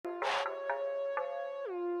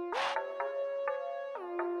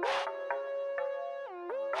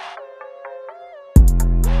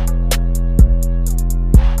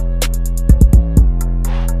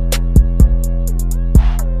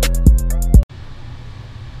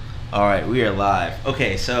All right, we are live.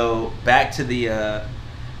 Okay, so back to the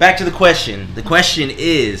question. The question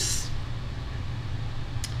is,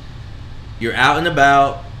 you're out and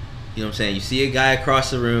about, you know what I'm saying? You see a guy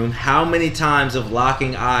across the room. How many times of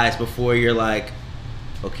locking eyes before you're like,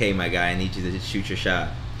 okay, my guy, I need you to shoot your shot?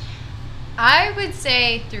 I would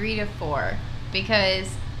say 3 to 4,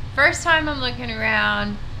 because first time I'm looking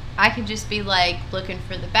around, I could just be like looking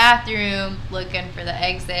for the bathroom, looking for the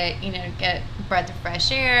exit, get a breath of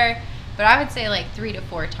fresh air. But I would say like 3 to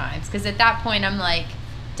 4 times, because at that point I'm like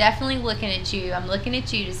definitely looking at you. I'm looking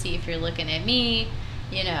at you to see if you're looking at me,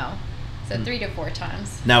 So 3 to 4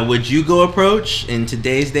 times. Now, would you go approach in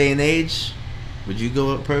today's day and age? Would you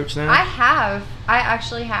go approach now? I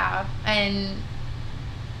actually have. And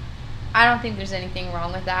I don't think there's anything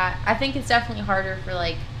wrong with that. I think it's definitely harder for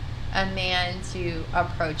like a man to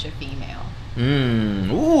approach a female.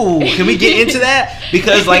 Ooh, can we get into that?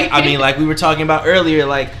 Because like we were talking about earlier,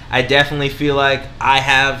 like I definitely feel like I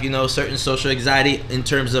have, certain social anxiety in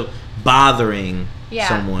terms of bothering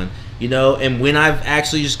someone, and when I've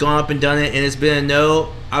actually just gone up and done it and it's been a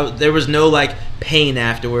no, there was no like pain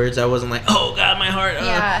afterwards. I wasn't like, oh God, my heart.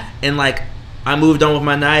 And like I moved on with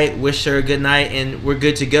my night, wished her a good night, and we're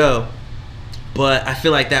good to go. But I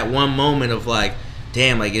feel like that one moment of like,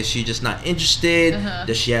 damn, like, is she just not interested?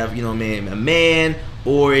 Does she have, a man?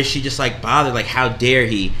 Or is she just like bothered? Like, how dare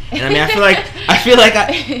he? And I mean, I feel like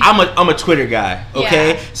I'm a Twitter guy,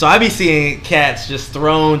 okay? Yeah. So I be seeing cats just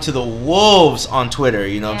thrown to the wolves on Twitter.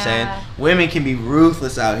 You know what I'm saying? Women can be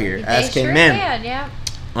ruthless out here, as can men. Can,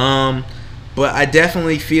 yeah. But I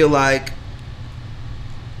definitely feel like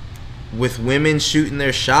with women shooting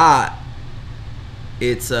their shot,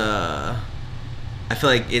 it's I feel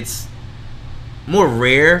like it's more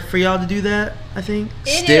rare for y'all to do that, I think.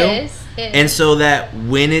 It is. And so that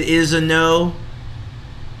when it is a no,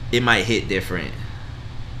 it might hit different.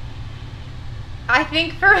 I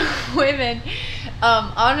think for women,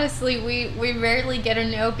 honestly, we rarely get a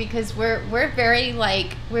no, because we're very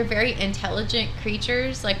intelligent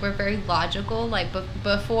creatures. Like, we're very logical. Like,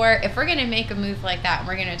 before, if we're gonna make a move like that, and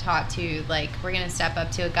we're gonna talk to, like, we're gonna step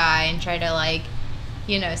up to a guy and try to like,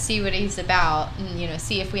 see what he's about, and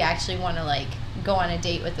see if we actually want to like go on a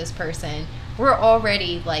date with this person. We're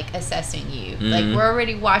already like assessing you. Like, we're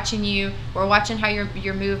already watching you. We're watching how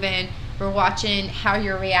you're moving. We're watching how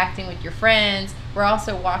you're reacting with your friends. We're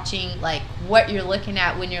also watching like what you're looking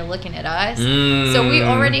at when you're looking at us. So we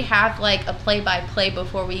already have like a play-by-play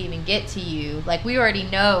before we even get to you. Like, we already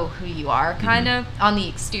know who you are kind of on the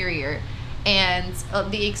exterior. And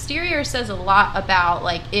the exterior says a lot about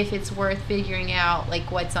like if it's worth figuring out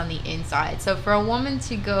like what's on the inside. So for a woman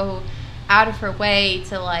to go out of her way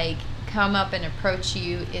to like come up and approach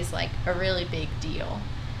you is like a really big deal.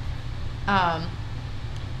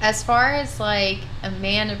 As far as like a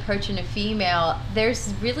man approaching a female,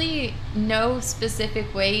 there's really no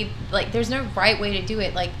specific way. Like, there's no right way to do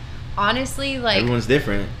it. Like, honestly, like, everyone's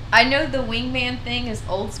different. I know the wingman thing is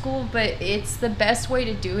old school, but it's the best way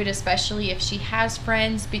to do it, especially if she has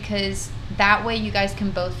friends, because that way you guys can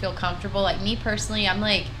both feel comfortable. Like, me personally, I'm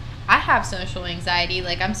like, I have social anxiety.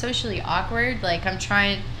 Like, I'm socially awkward. Like, I'm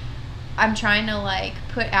trying to like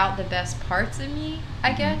put out the best parts of me,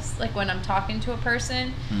 I guess, like when I'm talking to a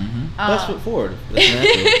person. Best foot forward.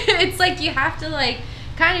 It's like you have to like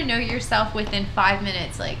kind of know yourself within 5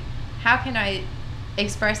 minutes. Like, how can I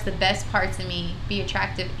express the best parts of me, be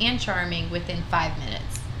attractive and charming within 5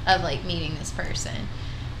 minutes of like meeting this person?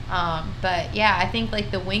 But yeah, I think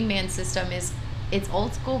like the wingman system it's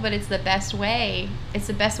old school, but it's the best way. It's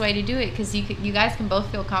the best way to do it, because you guys can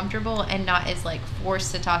both feel comfortable and not as like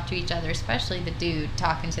forced to talk to each other, especially the dude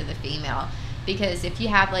talking to the female. Because if you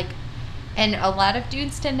have like, and a lot of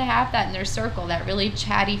dudes tend to have that in their circle, that really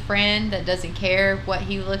chatty friend that doesn't care what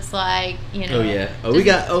he looks like, Oh yeah.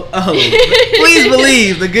 Please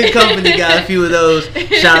believe the good company got a few of those.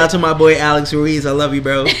 Shout out to my boy Alex Ruiz. I love you,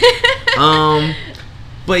 bro.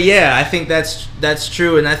 But yeah, I think that's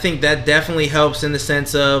true, and I think that definitely helps in the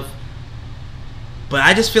sense of, but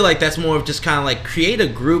I just feel like that's more of just kind of like create a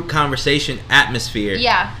group conversation atmosphere.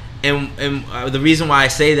 Yeah. And the reason why I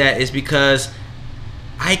say that is because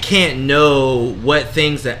I can't know what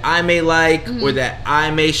things that I may like or that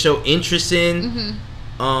I may show interest in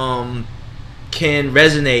can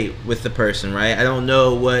resonate with the person, right? I don't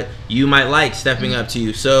know what you might like stepping up to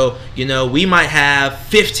you. So, we might have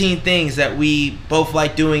 15 things that we both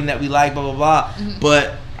like doing that we like, blah, blah, blah.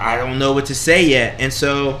 But I don't know what to say yet. And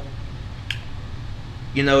so,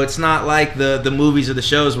 it's not like the movies or the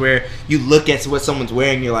shows where you look at what someone's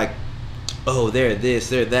wearing and you're like, oh, they're this,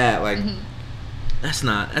 they're that. Like, that's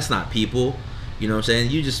not people. You know what I'm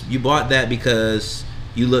saying? You bought that because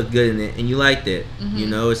you look good in it and you liked it. You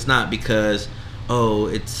know, it's not because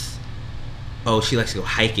she likes to go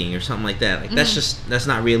hiking or something like that. Like that's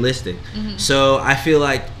not realistic. So I feel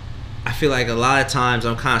like a lot of times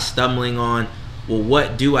I'm kind of stumbling on, well,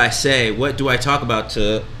 what do I say? What do I talk about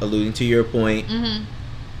to, alluding to your point,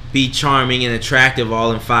 be charming and attractive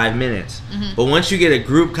all in 5 minutes. But once you get a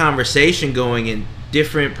group conversation going and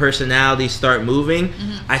different personalities start moving,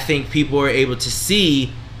 I think people are able to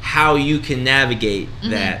see how you can navigate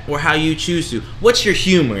that, or how you choose to. What's your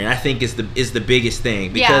humor? And I think is the biggest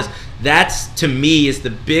thing, because that's, to me, is the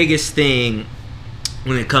biggest thing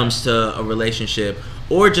when it comes to a relationship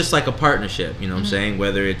or just like a partnership. You know what I'm saying?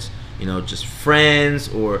 Whether it's, you know, just friends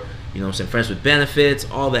or, you know what I'm saying, friends with benefits,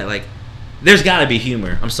 all that. Like, there's got to be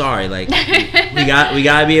humor. I'm sorry. Like, we got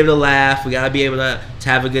to be able to laugh. We got to be able to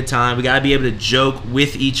have a good time. We got to be able to joke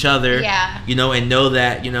with each other. Yeah. You know, and know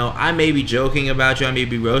that, you know, I may be joking about you, I may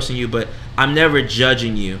be roasting you, but I'm never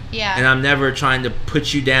judging you. Yeah. And I'm never trying to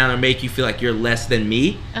put you down or make you feel like you're less than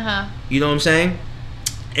me. You know what I'm saying?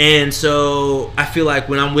 And so I feel like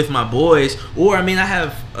when I'm with my boys, or I mean, I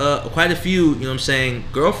have quite a few, you know what I'm saying,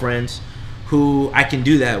 girlfriends who I can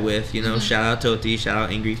do that with. You know, shout out Toti, shout out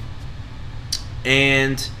Ingrid.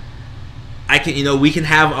 And I can, you know, we can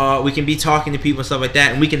be talking to people and stuff like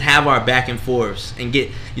that, and we can have our back and forths and get,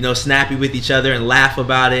 you know, snappy with each other and laugh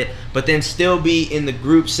about it, but then still be in the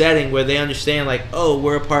group setting where they understand, like, oh,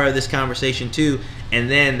 we're a part of this conversation too. And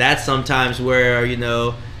then that's sometimes where, you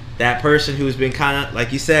know, that person who's been kind of,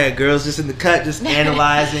 like you said, girls just in the cut, just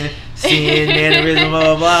analyzing, seeing mannerism,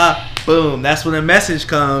 blah, blah, blah. Boom. That's when the message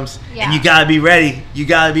comes. Yeah. And you got to be ready. You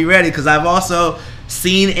got to be ready, because I've also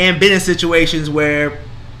seen and been in situations where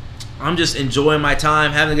I'm just enjoying my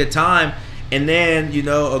time, having a good time, and then, you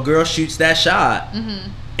know, a girl shoots that shot.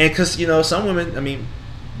 And because, you know, some women, I mean,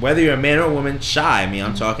 whether you're a man or a woman, shy. I mean,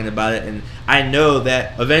 I'm talking about it, and I know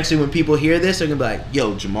that eventually when people hear this, they're going to be like,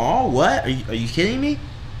 yo, Jamal, what? Are you kidding me?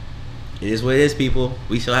 It is what it is, people.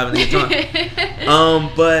 We still having a good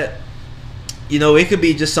time. But, you know, it could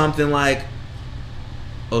be just something like,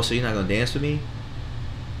 oh, so you're not going to dance with me?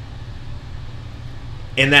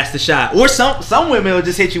 And that's the shot. Or some women will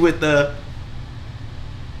just hit you with the,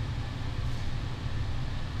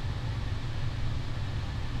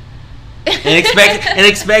 and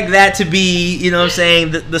expect that to be, you know what I'm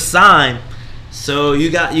saying, the sign. So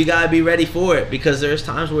you got to be ready for it, because there's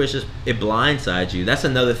times where it blindsides you. That's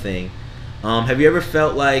another thing. Have you ever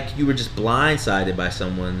felt like you were just blindsided by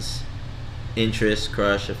someone's interest,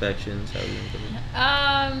 crush, affections?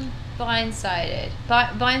 Blindsided,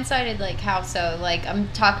 like how so? Like, I'm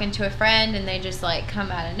talking to a friend and they just like come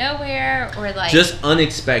out of nowhere, or like just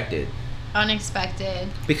unexpected.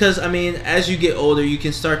 Because I mean, as you get older, you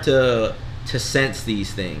can start to sense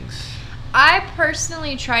these things. I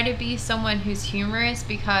personally try to be someone who's humorous,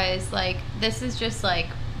 because like, this is just like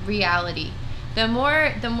reality. The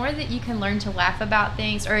more that you can learn to laugh about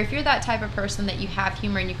things, or if you're that type of person that you have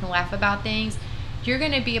humor and you can laugh about things, you're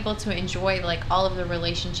going to be able to enjoy like all of the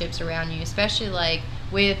relationships around you, especially like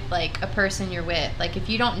with like a person you're with. Like, if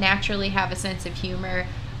you don't naturally have a sense of humor,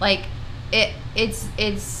 like it's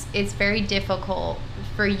very difficult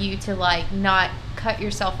for you to like not cut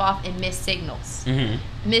yourself off and miss signals.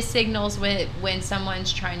 Miss signals when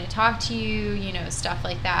someone's trying to talk to you, you know, stuff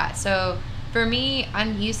like that. So for me,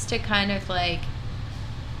 I'm used to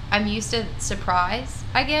surprise,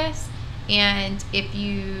 I guess. And if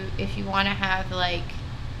you want to have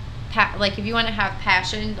if you want to have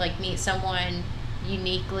passion, like meet someone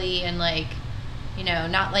uniquely and like, you know,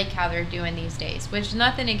 not like how they're doing these days, which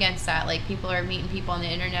nothing against that. Like, people are meeting people on the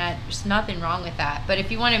internet. There's nothing wrong with that. But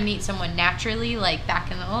if you want to meet someone naturally, like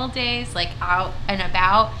back in the old days, like out and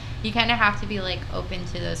about, you kind of have to be like open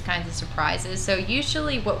to those kinds of surprises. So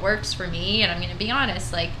usually what works for me, and I'm going to be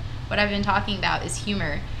honest, like what I've been talking about is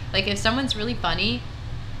humor. Like, if someone's really funny,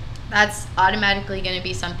 that's automatically going to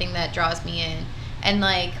be something that draws me in. And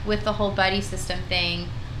like with the whole buddy system thing,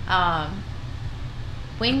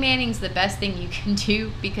 wingmanning's the best thing you can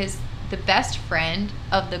do, because the best friend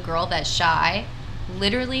of the girl that's shy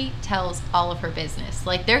literally tells all of her business.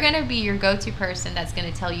 Like, they're going to be your go-to person that's going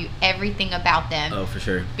to tell you everything about them. Oh, for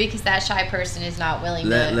sure. Because that shy person is not willing to...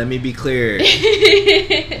 Let me be clear.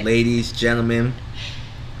 Ladies, gentlemen,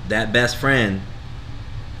 that best friend,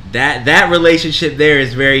 that relationship there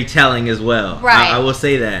is very telling as well. Right. I will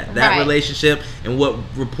say that. That relationship and what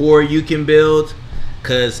rapport you can build,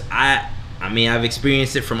 because I mean, I've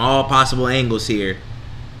experienced it from all possible angles here.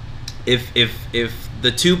 If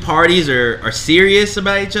the two parties are serious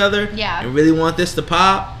about each other, yeah, and really want this to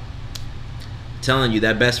pop, I'm telling you,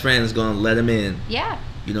 that best friend is going to let him in. Yeah.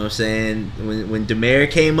 You know what I'm saying? When Demare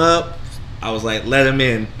came up, I was like, let him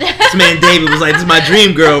in. This man David was like, this is my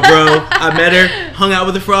dream girl, bro. I met her, hung out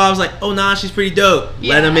with her for a while. I was like, oh, nah, she's pretty dope.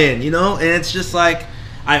 Let him in, you know? And it's just like,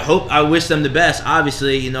 I wish them the best.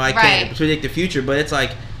 Obviously, you know, I can't predict the future, but it's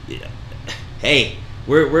like, hey,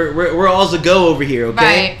 we're all a go over here,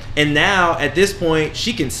 okay? Right. And now, at this point,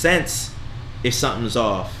 she can sense if something's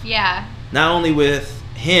off. Yeah. Not only with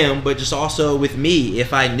him, but just also with me,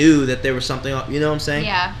 if I knew that there was something, you know what I'm saying?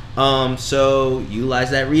 Yeah. So utilize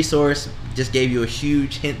that resource. Just gave you a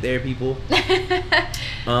huge hint there, people.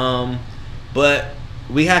 But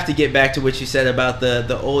we have to get back to what you said about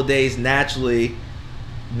the old days naturally.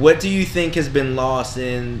 What do you think has been lost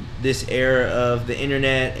in this era of the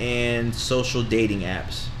internet and social dating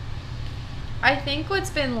apps? I think what's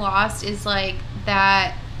been lost is like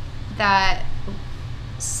that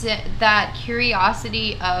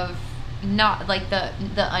curiosity of not like the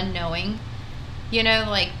unknowing, you know,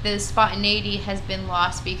 like the spontaneity has been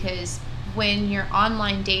lost, because when you're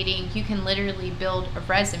online dating, you can literally build a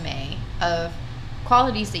resume of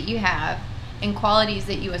qualities that you have and qualities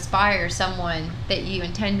that you aspire someone that you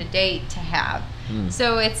intend to date to have.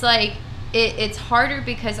 So it's like it's harder,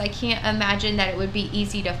 because I can't imagine that it would be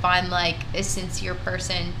easy to find like a sincere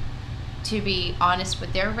person to be honest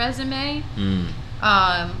with their resume.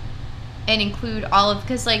 And include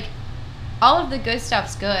because like all of the good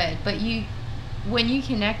stuff's good, but when you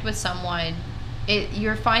connect with someone,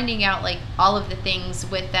 you're finding out like all of the things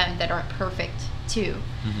with them that aren't perfect too.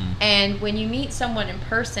 And when you meet someone in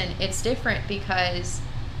person, it's different, because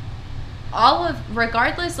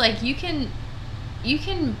regardless, like you can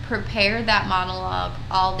prepare that monologue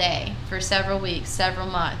all day for several weeks, several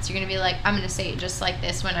months. You're going to be like, I'm going to say it just like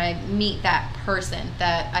this when I meet that person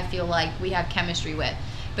that I feel like we have chemistry with.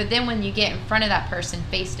 But then when you get in front of that person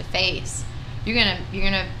face to face, you're going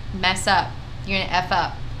to mess up. You're going to F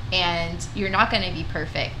up. And you're not going to be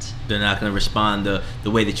perfect. They're not going to respond the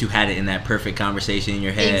way that you had it in that perfect conversation in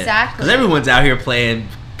your head. Exactly. Because everyone's out here playing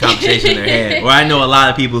conversation in their head. Or I know a lot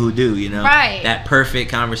of people who do, you know. Right. That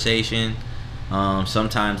perfect conversation.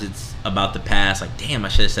 Sometimes it's about the past. Like, damn, I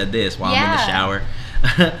should have said this while I'm in the shower.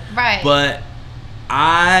 Right. But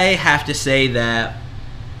I have to say that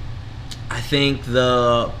I think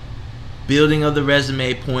the building of the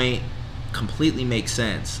resume point completely makes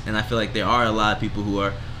sense. And I feel like there are a lot of people who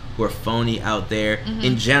are phony out there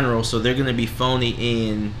in general, so they're going to be phony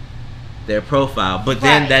in their profile, but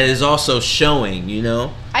then that is also showing, you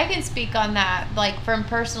know. I can speak on that, like from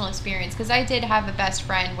personal experience, because I did have a best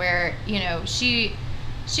friend where, you know, she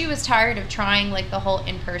was tired of trying like the whole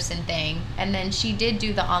in-person thing, and then she did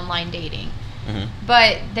do the online dating,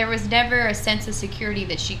 but there was never a sense of security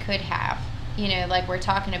that she could have, you know, like we're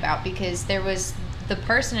talking about, because there was the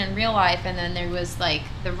person in real life, and then there was like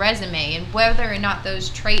the resume, and whether or not those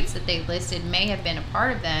traits that they listed may have been a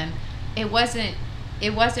part of them, it wasn't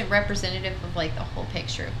representative of like the whole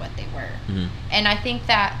picture of what they were. And I think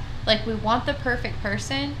that like we want the perfect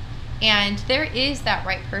person, and there is that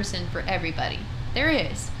right person for everybody. There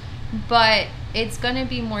is. But it's going to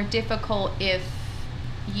be more difficult if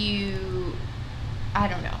you, I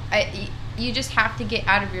don't know. You just have to get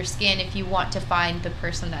out of your skin if you want to find the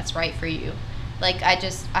person that's right for you. Like I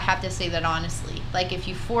have to say that honestly. Like if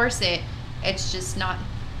you force it, it's just not,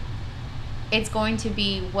 it's going to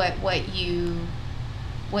be what you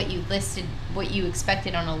listed, what you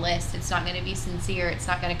expected on a list. It's not going to be sincere. It's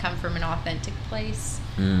not going to come from an authentic place,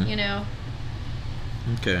 you know?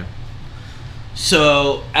 Okay.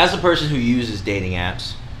 So, as a person who uses dating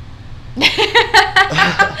apps...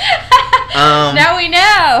 now we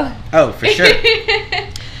know! Oh, for sure.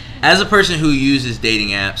 As a person who uses dating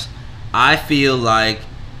apps, I feel like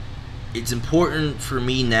it's important for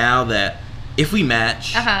me now that if we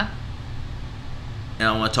match... and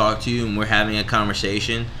I want to talk to you and we're having a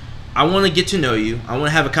conversation, I want to get to know you. I want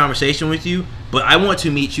to have a conversation with you, but I want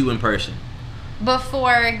to meet you in person.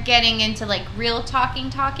 Before getting into like real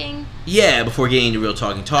talking? Yeah, before getting into real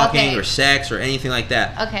talking or sex or anything like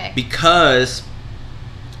that. Okay. Because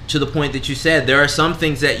to the point that you said, there are some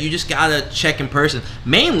things that you just got to check in person.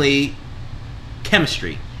 Mainly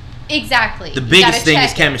chemistry. Exactly. The biggest thing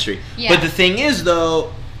is chemistry. Yeah. But the thing is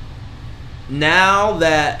though, now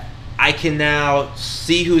that I can now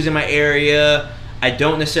see who's in my area, I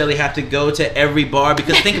don't necessarily have to go to every bar,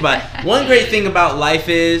 because think about it. One great thing about life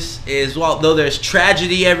is well, though there's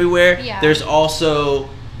tragedy everywhere, there's also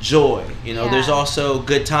joy. You know, there's also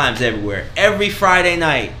good times everywhere. Every Friday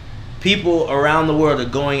night, people around the world are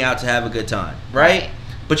going out to have a good time, right?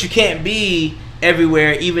 But you can't be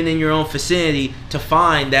everywhere, even in your own vicinity, to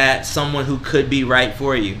find that someone who could be right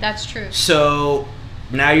for you. That's true. So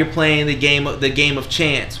now you're playing the game of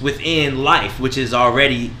chance within life, which is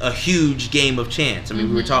already a huge game of chance. I mean,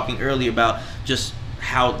 we were talking earlier about just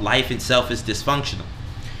how life itself is dysfunctional.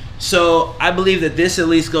 So I believe that this at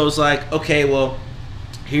least goes like, okay, well,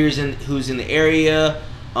 here's who's in the area.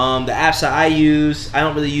 The apps that I use, I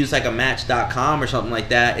don't really use like a Match.com or something like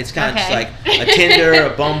that. It's kind of just like a Tinder,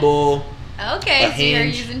 a Bumble. Okay, so you're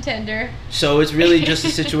using Tinder. So it's really just a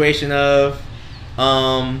situation of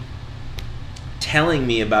telling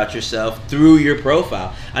me about yourself through your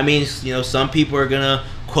profile. I mean, you know, some people are gonna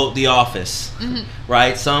quote The Office,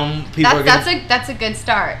 right? Some people are gonna... That's a good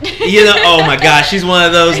start. You know, oh my gosh, she's one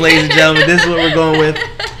of those, ladies and gentlemen. This is what we're going with.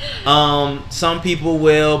 Some people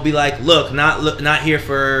will be like, look, not here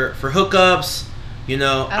for hookups. You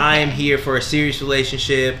know, okay. I am here for a serious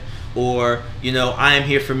relationship, or you know, I am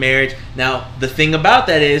here for marriage. Now, the thing about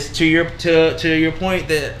that is, to your point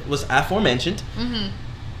that was aforementioned.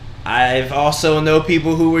 I've also know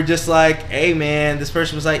people who were just like, hey man, this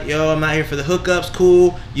person was like, yo, I'm not here for the hookups,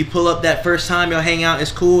 cool. You pull up that first time, you'll hang out,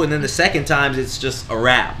 it's cool, and then the second times it's just a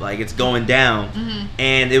wrap, like it's going down.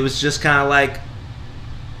 And it was just kind of like,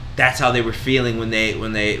 that's how they were feeling when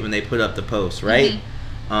they put up the post, right?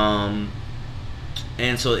 And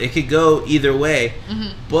so it could go either way.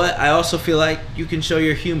 But I also feel like you can show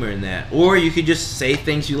your humor in that, or you could just say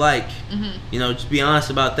things you like. You know, just be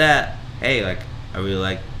honest about that. Hey, like, I really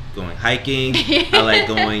like going hiking. I like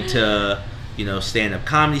going to, you know, stand-up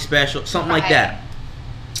comedy special, something like that.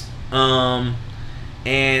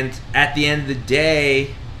 And at the end of the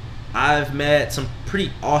day, I've met some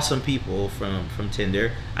pretty awesome people from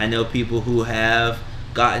Tinder. I know people who have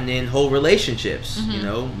gotten in whole relationships, you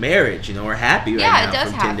know, marriage, you know, are happy right now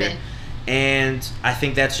from Tinder. And I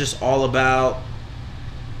think that's just all about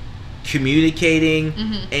communicating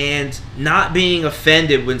and not being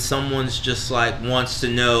offended when someone's just like wants to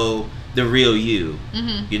know the real you.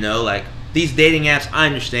 You know, like these dating apps, I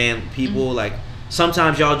understand people like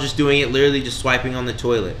sometimes y'all just doing it literally just swiping on the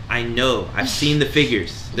toilet. I know, I've seen the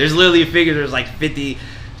figures. There's literally a figure, there's like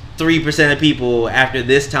 53% of people after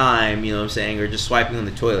this time, you know what I'm saying, are just swiping on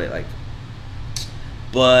the toilet. Like,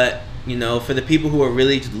 but you know, for the people who are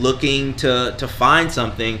really looking to find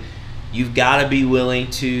something, you've got to be willing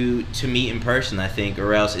to meet in person, I think,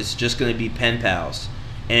 or else it's just going to be pen pals.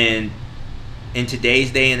 And in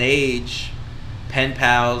today's day and age, pen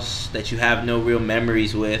pals that you have no real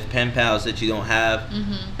memories with, pen pals that you don't have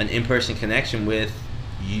an in-person connection with,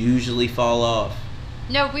 usually fall off.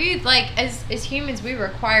 No, we, like, as humans, we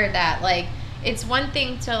require that. Like, it's one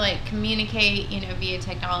thing to, like, communicate, you know, via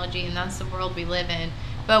technology, and that's the world we live in.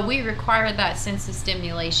 But we require that sense of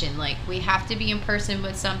stimulation. Like, we have to be in person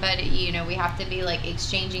with somebody, you know, we have to be, like,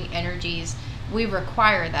 exchanging energies. We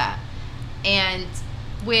require that. And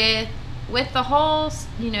with the whole,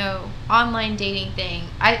 you know, online dating thing,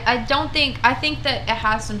 I think that it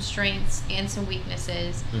has some strengths and some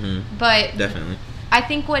weaknesses. But definitely, I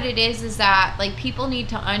think what it is that, like, people need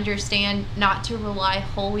to understand not to rely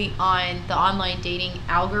wholly on the online dating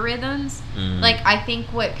algorithms. Like, I think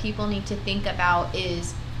what people need to think about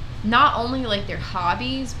is not only, like, their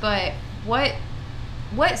hobbies, but what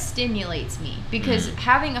stimulates me. Because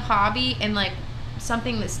having a hobby and, like,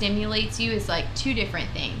 something that stimulates you is, like, two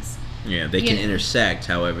different things. Yeah, they can intersect,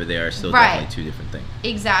 however, they are still definitely two different things.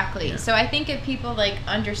 Exactly. Yeah. So I think if people, like,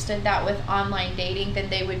 understood that with online dating, then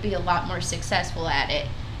they would be a lot more successful at it.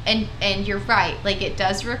 And you're right, like, it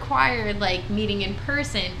does require, like, meeting in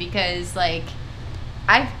person, because, like,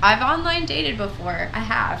 I've online dated before. I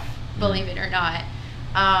have, believe it or not.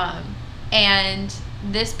 And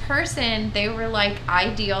this person, they were, like,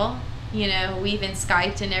 ideal. You know, we even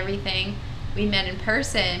Skyped and everything. We met in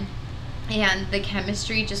person. And the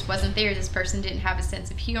chemistry just wasn't there. This person didn't have a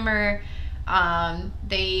sense of humor.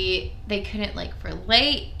 They couldn't, like,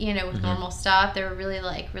 relate, you know, with normal stuff. They were really,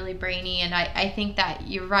 like, really brainy. And I think that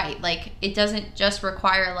you're right. Like, it doesn't just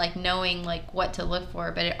require, like, knowing, like, what to look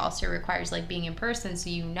for, but it also requires, like, being in person, so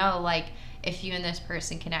you know, like, if you and this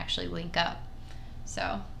person can actually link up.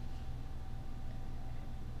 So.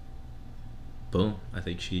 Boom. I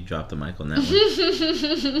think she dropped the mic on that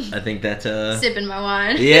one. I think that's sipping my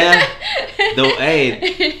wine. Yeah. Though,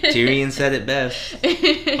 hey, Tyrion said it best.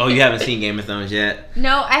 Oh, you haven't seen Game of Thrones yet?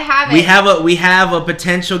 No, I haven't. We have a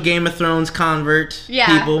potential Game of Thrones convert.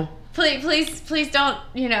 Yeah. People. Please don't,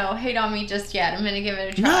 you know, hate on me just yet. I'm gonna give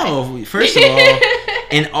it a try. No, first of all,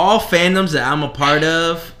 in all fandoms that I'm a part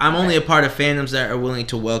of, I'm only a part of fandoms that are willing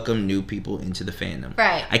to welcome new people into the fandom.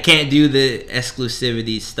 Right. I can't do the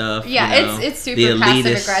exclusivity stuff. Yeah, you know, it's super passive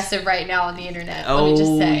aggressive right now on the internet. Let me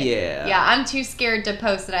just say. Yeah. Yeah, I'm too scared to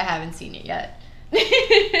post that I haven't seen it yet.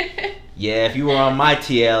 Yeah, if you were on my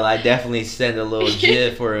TL, I definitely send a little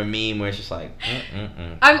gif or a meme where it's just like.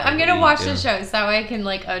 I'm gonna watch the show so that way I can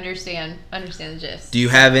like understand the gist. Do you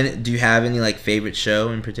have any like favorite show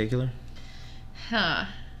in particular? Huh.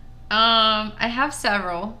 I have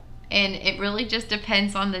several, and it really just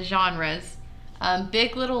depends on the genres.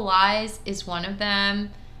 Big Little Lies is one of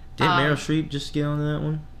them. Did Meryl Streep just get on that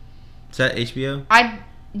one? Is that HBO?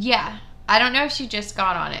 Yeah. I don't know if she just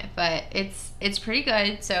got on it, but it's pretty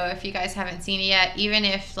good. So if you guys haven't seen it yet, even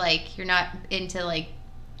if like you're not into like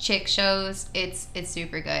chick shows, it's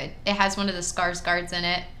super good. It has one of the Skarsgårds in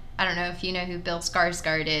it. I don't know if you know who Bill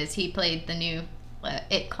Skarsgård is. He played the new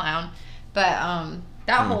It clown, but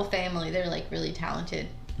that whole family, they're like really talented.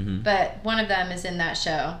 Mm-hmm. But one of them is in that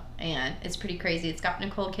show, and it's pretty crazy. It's got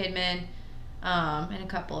Nicole Kidman and a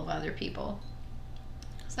couple of other people.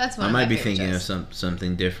 So that's one. I might be thinking of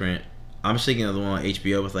something different. I'm just thinking of the one on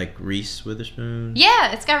HBO with like Reese Witherspoon.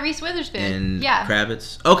 Yeah, it's got Reese Witherspoon and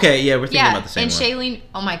Kravitz. Okay, yeah, we're thinking about the same one. And Shailene.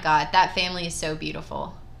 Oh my God, that family is so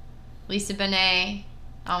beautiful. Lisa Bonet.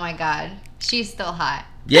 Oh my God, she's still hot.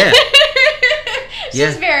 Yeah.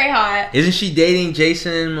 She's very hot. Isn't she dating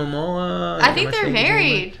Jason Momoa? I think they're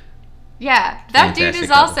married. Yeah, that dude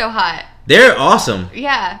is also hot. They're awesome.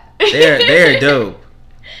 Yeah. They're dope.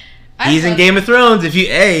 He's in Game of Thrones. Is he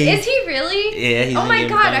really? Yeah, he's in Game of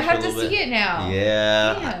Thrones. I have to see it now.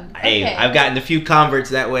 Yeah. Damn. Hey, okay. I've gotten a few converts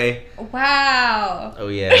that way. Wow. Oh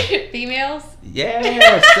yeah. Females?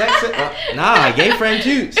 Yeah, sex. Gay friend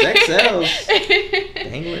too. Sex sells.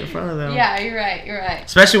 Dangle it in front of them. Yeah, you're right.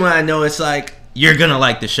 Especially when I know it's like you're gonna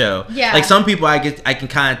like the show. Yeah. Like some people, I can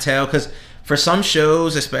kind of tell because for some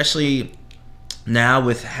shows, especially now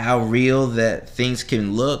with how real that things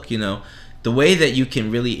can look, the way that you can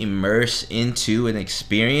really immerse into an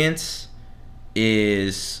experience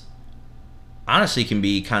is honestly can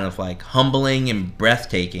be kind of like humbling and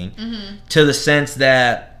breathtaking to the sense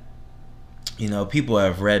that people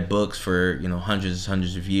have read books for hundreds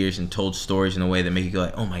of years and told stories in a way that make you go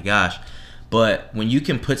like, oh my gosh. But when you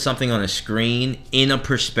can put something on a screen in a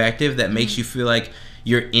perspective that makes you feel like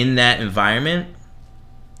you're in that environment,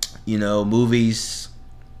 movies,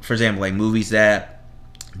 for example, like movies that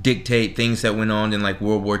dictate things that went on in like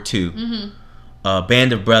World War II,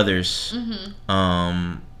 Band of Brothers,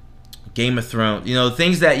 Game of Thrones,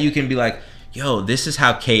 things that you can be like, yo, this is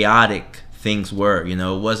how chaotic things were.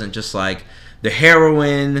 It wasn't just like the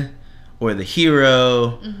heroine or the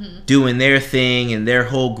hero doing their thing and their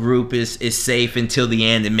whole group is safe until the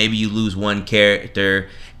end, and maybe you lose one character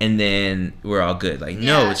and then we're all good. Like,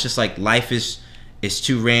 no, it's just like life is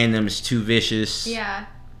too random, it's too vicious. Yeah.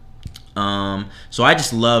 So I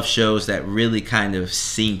just love shows that really kind of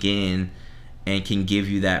sink in and can give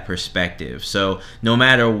you that perspective. So no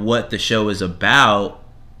matter what the show is about,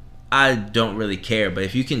 I don't really care. But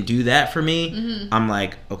if you can do that for me, I'm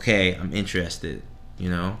like, okay, I'm interested.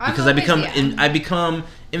 Because I become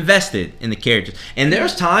invested in the characters. And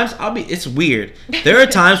there's times it's weird. There are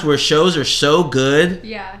times where shows are so good,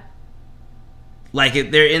 like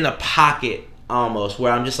they're in the pocket almost,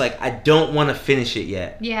 where I'm just like, I don't want to finish it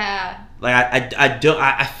yet. Yeah. Like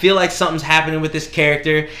I feel like something's happening with this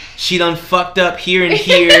character. She done fucked up here and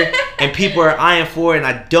here, and people are eyeing for it, and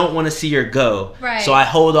I don't want to see her go. Right. So I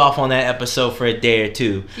hold off on that episode for a day or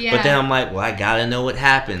two. Yeah. But then I'm like, well, I gotta know what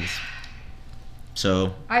happens.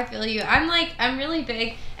 So I feel you. I'm really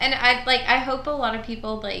big, and I hope a lot of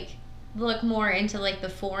people like look more into like the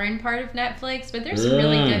foreign part of Netflix, but there's some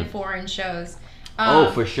really good foreign shows.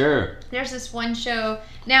 For sure. There's this one show.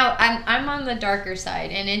 Now I'm on the darker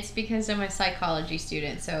side, and it's because I'm a psychology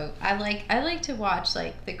student. So I like to watch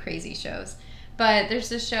like the crazy shows. But there's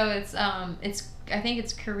this show. It's I think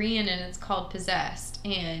it's Korean, and it's called Possessed.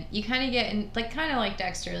 And you kind of get in kind of like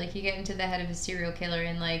Dexter. Like you get into the head of a serial killer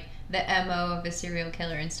and like the MO of a serial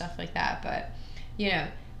killer and stuff like that. But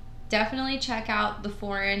definitely check out the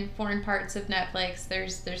foreign parts of Netflix.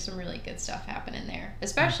 There's some really good stuff happening there,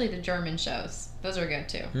 especially the German shows. Those are good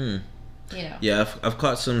too. Yeah, I've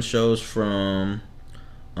caught some shows from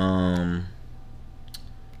where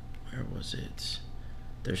was it?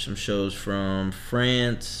 There's some shows from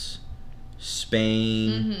France,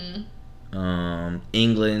 Spain,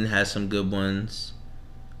 England has some good ones.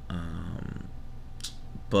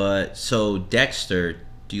 But so Dexter,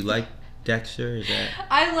 do you like Dexter?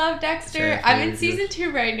 I love Dexter. I'm in season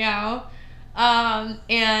 2 right now,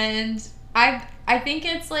 and I think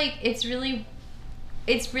it's really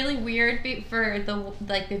weird for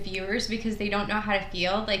the viewers because they don't know how to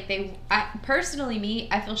feel. Like personally,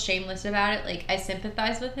 I feel shameless about it. Like I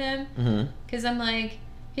sympathize with him because I'm like,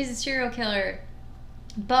 he's a serial killer,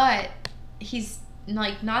 but he's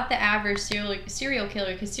like not the average serial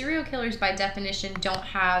killer, because serial killers by definition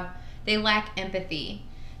they lack empathy.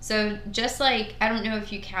 So just like, I don't know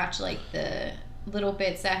if you catch like the little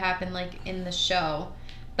bits that happen like in the show,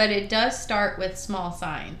 but it does start with small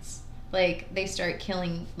signs. Like they start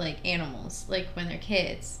killing like animals like when they're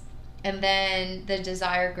kids, and then the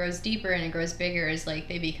desire grows deeper and it grows bigger as like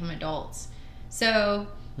they become adults. So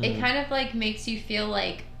it kind of like makes you feel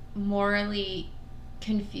like morally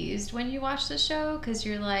confused when you watch the show, because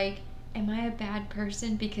you're like, am I a bad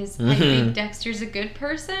person because I think Dexter's a good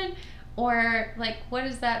person, or like what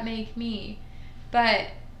does that make me? But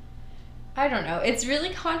I don't know, it's really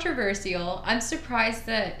controversial. I'm surprised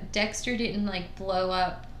that Dexter didn't like blow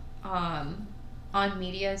up on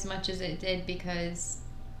media as much as it did, because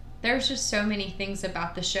there's just so many things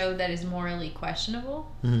about the show that is morally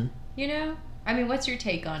questionable. You know, I mean, what's your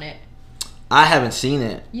take on it? I haven't seen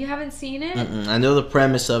it. You haven't seen it? I know the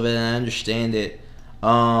premise of it and I understand it,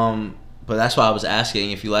 but that's why I was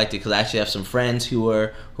asking if you liked it, because I actually have some friends who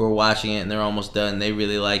are watching it and they're almost done. They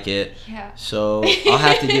really like it. Yeah. So I'll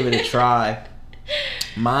have to give it a try.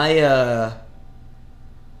 My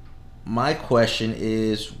question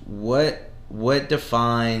is, what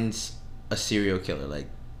defines a serial killer? Like,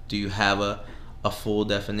 do you have a full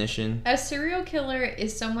definition? A serial killer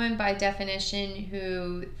is someone by definition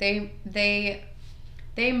who they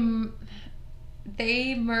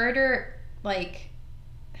murder, like,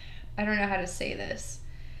 I don't know how to say this.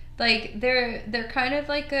 Like they're kind of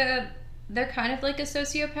like a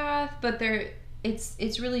sociopath, but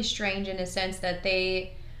it's really strange in a sense that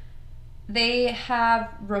they have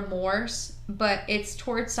remorse, but it's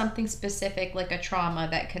towards something specific, like a trauma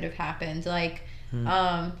that could have happened. Like,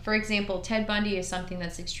 for example, Ted Bundy is something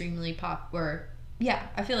that's extremely popular. Yeah,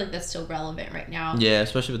 I feel like that's still relevant right now. Yeah,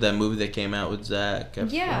 especially with that movie that came out with Zac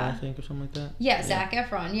Efron, yeah. I think, or something like that. Yeah, Zac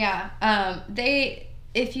Efron, yeah.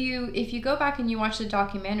 If you go back and you watch the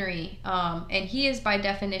documentary, and he is by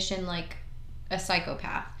definition like a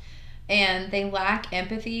psychopath, and they lack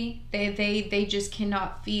empathy. They just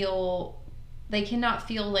cannot feel. They cannot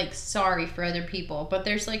feel like sorry for other people. But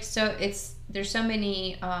there's so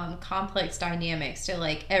many complex dynamics to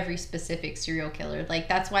like every specific serial killer. Like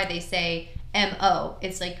that's why they say MO.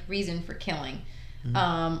 It's like reason for killing,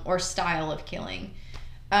 or style of killing.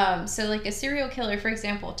 So like a serial killer, for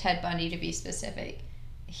example, Ted Bundy to be specific,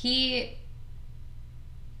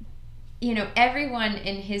 everyone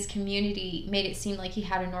in his community made it seem like he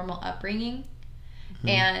had a normal upbringing,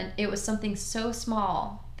 and it was something so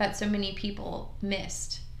small that so many people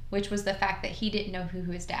missed, which was the fact that he didn't know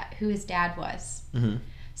who his dad was.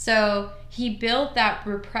 So he built that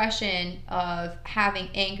repression of having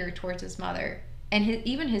anger towards his mother, and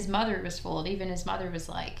even his mother was fooled. Even his mother was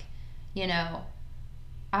like, he had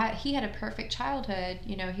a perfect childhood.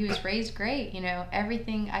 He was raised great.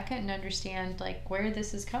 Everything. I couldn't understand like where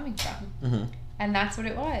this is coming from, and that's what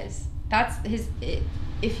it was. That's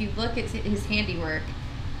if you look at his handiwork,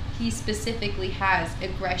 he specifically has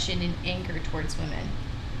aggression and anger towards women.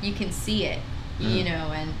 You can see it,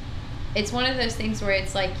 and it's one of those things where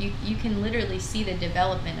it's like you can literally see the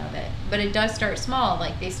development of it. But it does start small.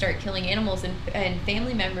 Like they start killing animals, and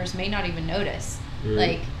family members may not even notice.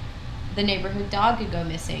 Like the neighborhood dog could go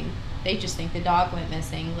missing. They just think the dog went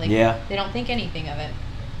missing. Like they don't think anything of it.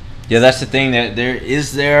 Yeah, that's the thing, that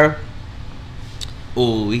there.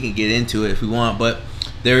 Oh, we can get into it if we want, but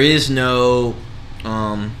there is no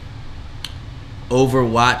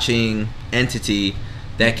overwatching entity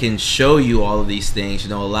that can show you all of these things.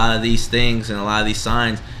 A lot of these things and a lot of these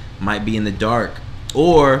signs might be in the dark,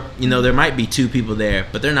 or there might be two people there,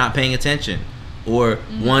 but they're not paying attention, or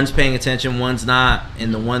one's paying attention, one's not,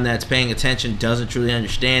 and the one that's paying attention doesn't truly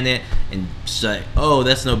understand it and say, oh,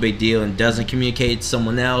 that's no big deal, and doesn't communicate to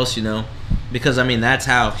someone else. Because that's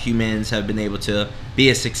how humans have been able to be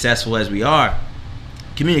as successful as we are.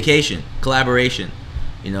 Communication, collaboration,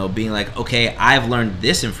 being like, okay, I've learned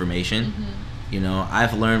this information.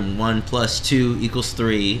 I've learned 1 + 2 =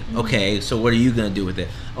 3. Okay, so what are you going to do with it?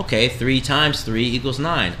 Okay, 3 × 3 =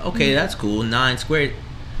 9. Okay, that's cool. 9 squared,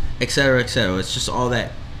 etc., etc. It's just all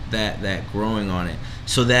that growing on it.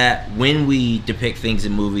 So that when we depict things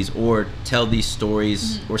in movies or tell these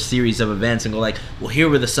stories or series of events and go like, well, here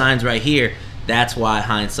were the signs right here, that's why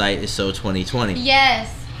hindsight is so 20/20.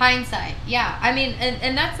 Yes, hindsight. Yeah.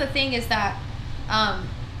 And that's the thing, is that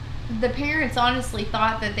the parents honestly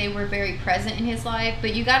thought that they were very present in his life,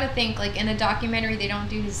 but you got to think, like, in a documentary, they don't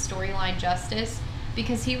do his storyline justice,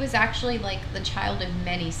 because he was actually like the child of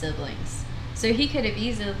many siblings. So he could have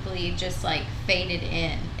easily just like faded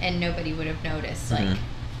in and nobody would have noticed, like,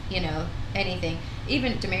 anything.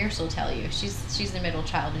 even Damaris will tell you, she's the middle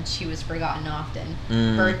child and she was forgotten often.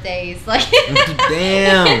 Birthdays, like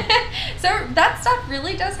damn. So that stuff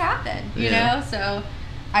really does happen, you know. So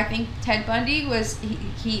I think Ted Bundy was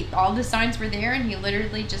he all the signs were there, and he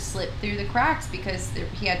literally just slipped through the cracks because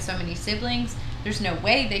he had so many siblings. There's no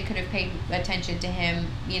way they could have paid attention to him,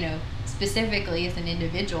 you know, specifically as an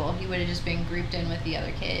individual. He would have just been grouped in with the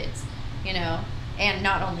other kids, you know. And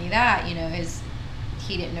not only that, you know,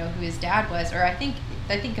 he didn't know who his dad was, or I think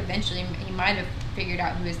eventually he might have figured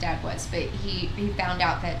out who his dad was, but he found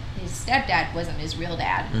out that his stepdad wasn't his real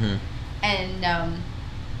dad.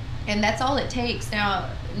 And that's all it takes. Now,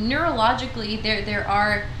 neurologically, there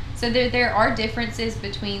are differences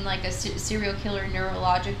between like a serial killer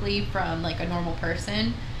neurologically from like a normal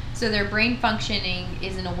person. So their brain functioning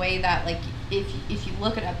is in a way that, like, if you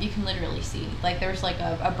look it up, you can literally see, like, there's like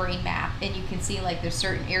a brain map, and you can see like there's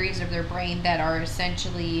certain areas of their brain that are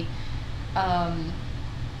essentially,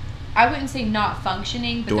 I wouldn't say not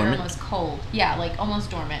functioning, but dormant. They're almost cold. Yeah, like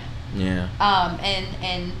almost dormant. Yeah.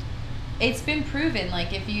 And it's been proven,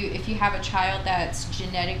 like, if you have a child that's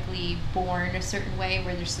genetically born a certain way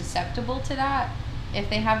where they're susceptible to that, if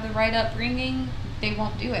they have the right upbringing, they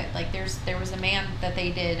won't do it. Like, there was a man that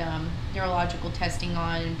they did neurological testing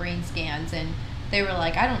on and brain scans, and they were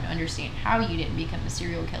like, I don't understand how you didn't become a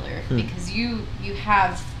serial killer, because you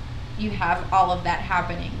have all of that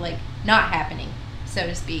happening, like, not happening, so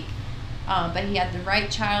to speak. But he had the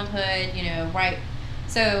right childhood, you know, right.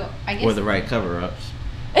 So I guess, or the right cover-ups.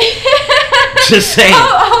 Just saying.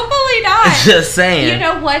 Hopefully not. Just saying. You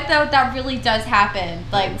know what though? That really does happen.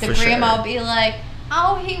 Like, the grandma will be like,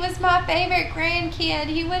 "Oh, he was my favorite grandkid.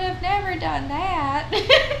 He would have never done that."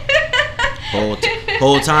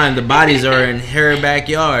 Whole time the bodies are in her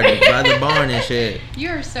backyard by the barn and shit.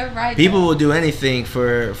 You're so right. People will do anything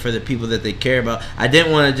for the people that they care about. I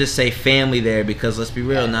didn't want to just say family there, because let's be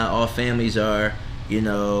real, not all families are, you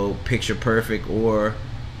know, picture perfect or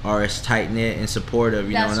are as tight knit and supportive,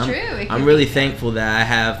 you know. And true. I'm really thankful that I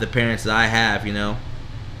have the parents that I have, you know.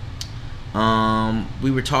 We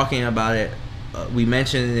were talking about it. We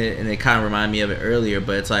mentioned it, and it kind of reminded me of it earlier.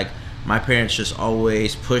 But it's like, my parents just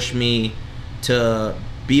always pushed me to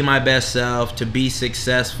be my best self, to be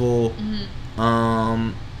successful.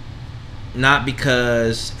 Not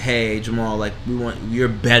because, hey, Jamal, like, you're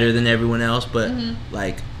better than everyone else, but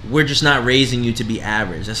like, we're just not raising you to be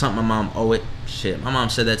average. That's something my mom my mom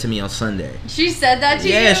said that to me on Sunday. She said that to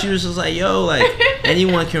you? Yeah, she was just like, yo, like,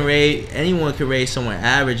 anyone can raise someone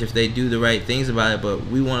average if they do the right things about it, but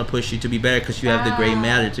we want to push you to be better because you have the great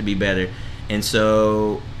matter to be better. And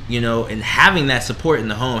so, you know, and having that support in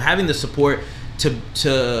the home, having the support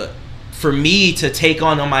for me to take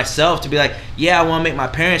on myself, to be like, yeah, I want to make my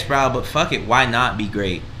parents proud, but fuck it, why not be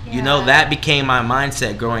great? Yeah. You know, that became my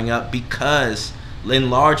mindset growing up, because, in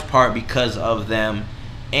large part, because of them,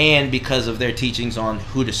 and because of their teachings on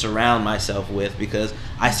who to surround myself with, because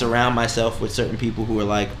I surround myself with certain people who are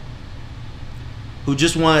like, who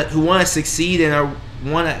want to succeed and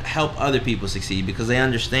want to help other people succeed, because they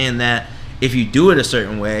understand that if you do it a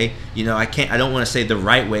certain way, you know, I don't want to say the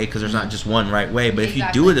right way, because there's not just one right way, but if you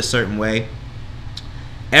do it a certain way,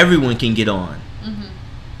 everyone can get on.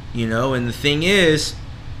 You know, and the thing is,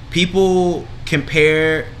 people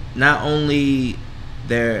compare not only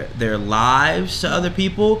their lives to other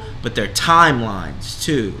people, but their timelines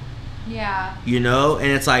too. Yeah. You know,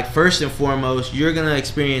 and it's like, first and foremost, you're gonna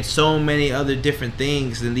experience so many other different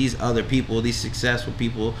things than these other people, these successful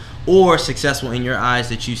people, or successful in your eyes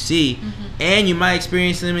that you see, and you might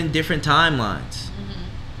experience them in different timelines.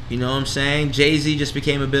 You know what I'm saying? Jay-Z just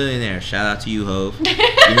became a billionaire. Shout out to you, Hov.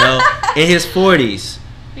 You know, in his 40s.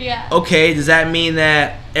 Yeah. Okay, does that mean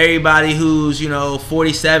that everybody who's, you know,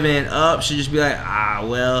 47 and up should just be like,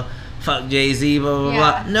 well, fuck Jay-Z, blah, blah,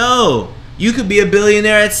 blah? No. You could be a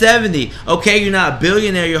billionaire at 70. Okay, you're not a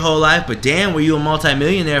billionaire your whole life, but damn, were you a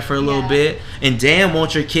multimillionaire for a little bit? And damn,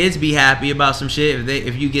 won't your kids be happy about some shit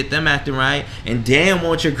if you get them acting right? And damn,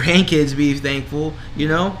 won't your grandkids be thankful? You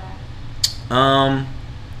know?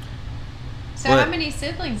 So how many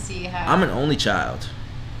siblings do you have? I'm an only child.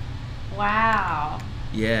 Wow.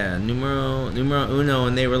 Yeah, numero uno,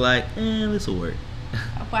 and they were like, this will work.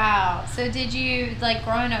 Wow. So did you, like,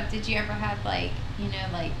 growing up, did you ever have, like, you know,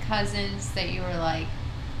 like, cousins that you were, like,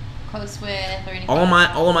 close with or anything?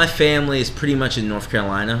 All of my family is pretty much in North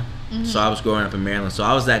Carolina. So I was growing up in Maryland. So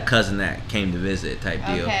I was that cousin that came to visit type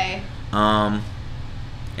deal. Okay. And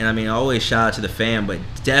I mean, always shout out to the fam, but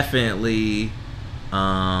definitely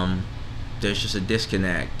there's just a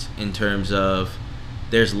disconnect in terms of,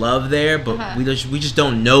 there's love there, but we just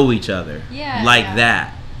don't know each other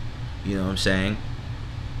that. You know what I'm saying?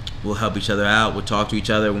 we'll help each other out. We'll talk to each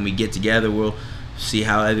other when we get together. We'll see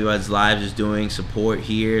how everybody's lives is doing, support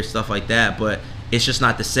here, stuff like that. But it's just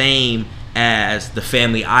not the same as the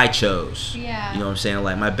family I chose. Yeah. You know what I'm saying?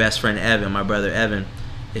 Like my best friend Evan, my brother Evan,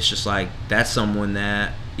 it's just like that's someone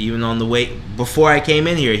that even on the way before I came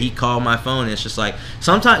in here, he called my phone. And it's just like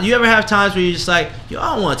sometimes you ever have times where you're just like, yo,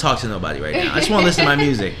 I don't want to talk to nobody right now. I just want to listen to my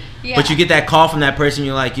music. Yeah. But you get that call from that person,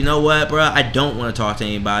 you're like, you know what, bro? I don't want to talk to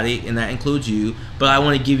anybody, and that includes you. But I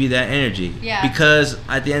want to give you that energy. Yeah. Because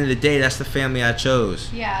at the end of the day, that's the family I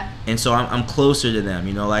chose. Yeah. And so I'm closer to them.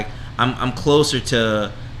 You know, like I'm closer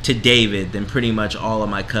to David than pretty much all of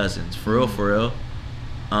my cousins. For real, for real.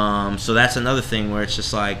 So that's another thing where it's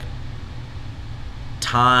just like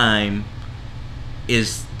time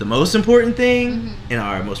is the most important thing and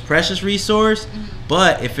our most precious resource.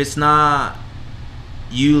 But if it's not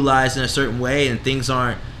utilized in a certain way and things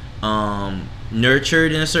aren't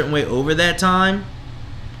nurtured in a certain way over that time,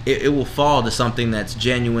 it will fall to something that's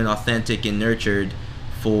genuine, authentic, and nurtured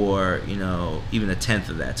for, you know, even a tenth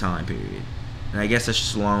of that time period. And I guess that's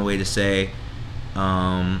just a long way to say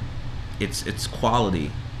it's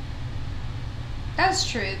quality. That's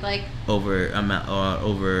true. Like over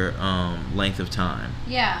length of time.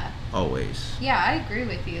 Yeah. Always. Yeah, I agree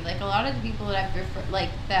with you. Like a lot of the people that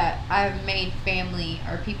I've made family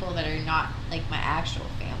are people that are not like my actual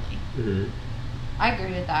family. I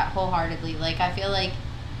agree with that wholeheartedly. Like I feel like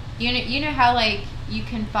you know how like you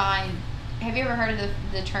can find. Have you ever heard of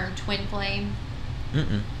the term twin flame?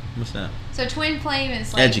 What's that? So twin flame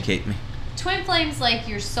is like educate me. Twin flame's like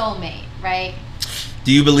your soulmate, right?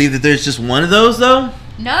 Do you believe that there's just one of those though?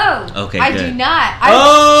 No. Okay. I good. do not.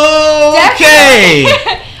 Okay.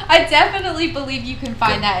 I definitely believe you can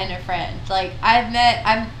find that in a friend. Like I've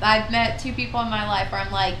met two people in my life where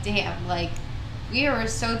I'm like, damn, like we are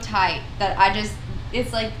so tight that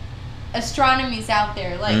it's like astronomy's out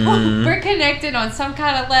there. Like we're connected on some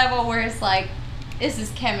kind of level where it's like this is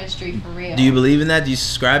chemistry for real. Do you believe in that? Do you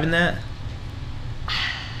subscribe in that?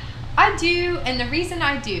 I do, and the reason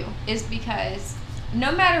I do is because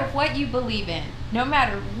no matter what you believe in,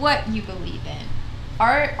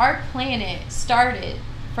 our planet started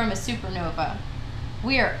from a supernova.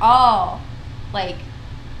 We are all, like,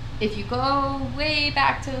 if you go way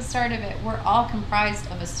back to the start of it, we're all comprised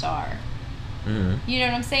of a star. You know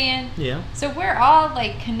what I'm saying? Yeah. So we're all,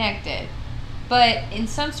 like, connected. But in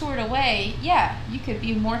some sort of way, yeah, you could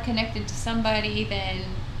be more connected to somebody than,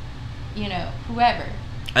 you know, whoever.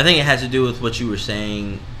 I think it has to do with what you were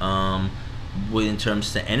saying in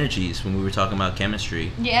terms to energies when we were talking about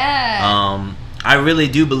chemistry. Yeah. I really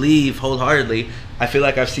do believe wholeheartedly. I feel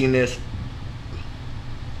like I've seen this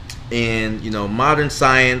in, you know, modern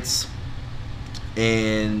science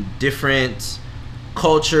and different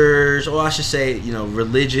cultures, or I should say, you know,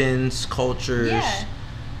 religions, cultures.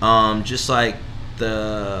 Yeah. Just like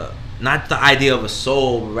not the idea of a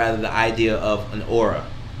soul, but rather the idea of an aura.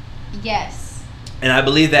 Yes. And I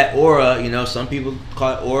believe that aura, you know, some people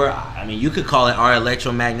call it aura. I mean, you could call it our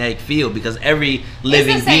electromagnetic field because every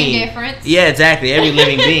living it's the same being. Difference. Yeah, exactly. Every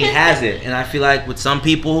living being has it, and I feel like with some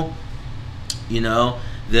people, you know,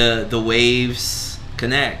 the waves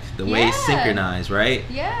connect, the waves synchronize, right?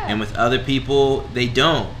 Yeah. And with other people, they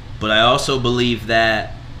don't. But I also believe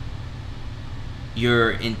that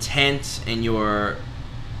your intent and your,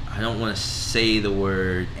 I don't want to say the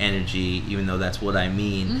word energy, even though that's what I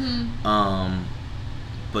mean.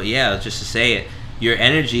 But yeah, just to say it, your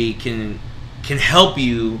energy can help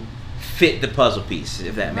you fit the puzzle piece,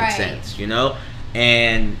 if that makes sense, you know?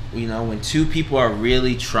 And, you know, when two people are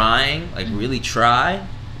really trying, like really try,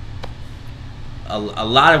 a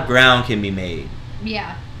lot of ground can be made.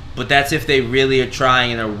 Yeah. But that's if they really are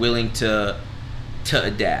trying and are willing to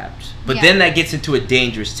adapt. But then that gets into a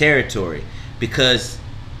dangerous territory because,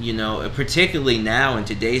 you know, particularly now in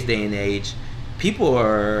today's day and age, people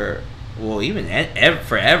are, well, even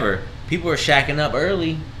forever, people are shacking up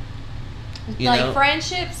early. You know?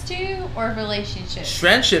 Friendships too, or relationships?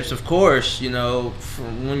 Friendships, of course, you know,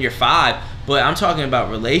 from when you're 5. But I'm talking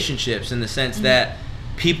about relationships in the sense that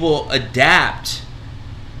people adapt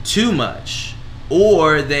too much.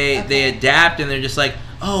 Or they adapt and they're just like,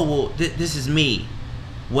 oh, well, this is me.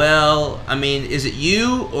 Well, I mean, is it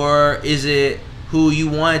you or is it who you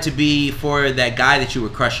wanted to be for that guy that you were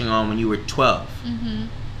crushing on when you were 12?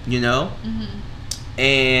 You know?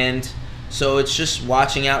 And so it's just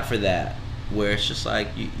watching out for that, where it's just like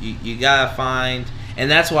you gotta find, and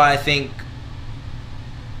that's why I think,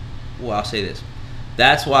 well, I'll say this,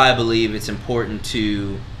 that's why I believe it's important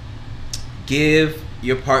to give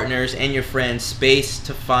your partners and your friends space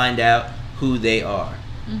to find out who they are.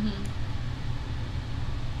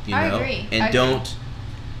 You know? I agree. And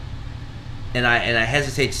and I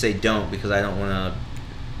hesitate to say don't, because I don't want to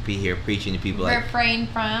be here preaching to people like refrain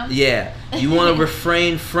from. Yeah, you want to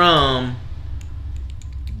refrain from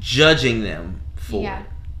judging them for. Yeah.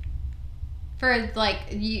 For like,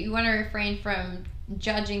 you want to refrain from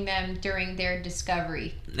judging them during their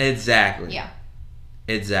discovery. Exactly. Yeah.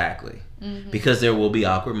 Exactly. Because there will be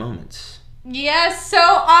awkward moments. Yes, so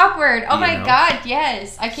awkward. Oh my God,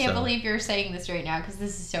 yes. I can't So. believe you're saying this right now, because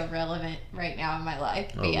this is so relevant right now in my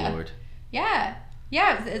life. But Oh, Lord. Yeah.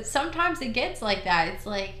 Yeah, sometimes it gets like that. It's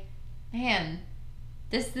like, man,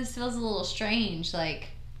 this feels a little strange. Like,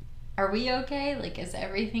 are we okay? Like, is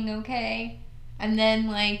everything okay? And then,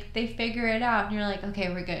 like, they figure it out, and you're like, okay,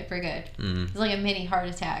 we're good. It's like a mini heart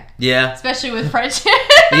attack. Yeah. Especially with friendship.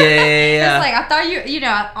 Yeah. It's like, I thought you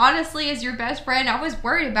know, honestly, as your best friend, I was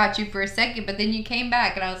worried about you for a second, but then you came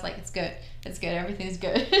back, and I was like, it's good. Everything's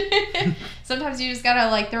good. Sometimes you just gotta,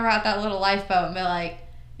 like, throw out that little lifeboat and be like,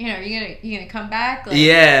 you know, you gonna come back? Like,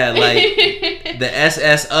 yeah, like, the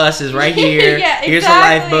SS us is right here. Yeah, exactly. Here's a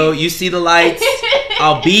lifeboat. You see the lights.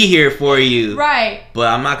 I'll be here for you. Right. But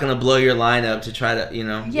I'm not gonna blow your line up to try to,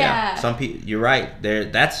 Yeah. Some people, you're right.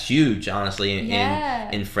 That's huge, honestly,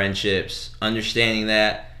 in friendships. Understanding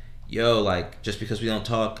that, like, just because we don't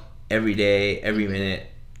talk every day, every minute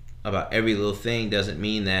about every little thing doesn't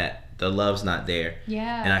mean that the love's not there.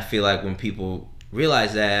 Yeah. And I feel like when people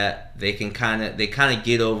realize that, they kind of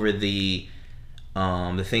get over the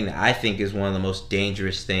thing that I think is one of the most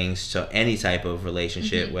dangerous things to any type of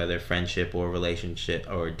relationship, whether friendship or relationship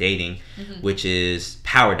or dating, which is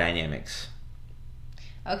power dynamics.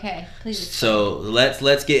 Okay, please explain. So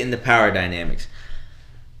let's get into power dynamics.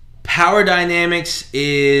 Power dynamics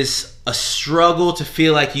is a struggle to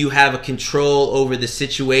feel like you have a control over the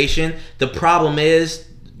situation. The problem is,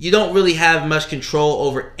 you don't really have much control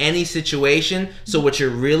over any situation. So what you're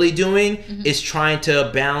really doing is trying to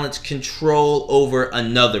balance control over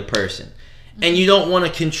another person. And you don't want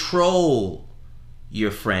to control your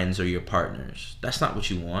friends or your partners. That's not what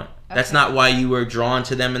you want. Okay. That's not why you were drawn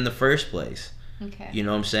to them in the first place. Okay. You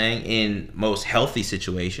know what I'm saying? In most healthy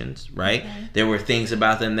situations, right? Okay. There were things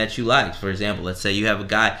about them that you liked. For example, let's say you have a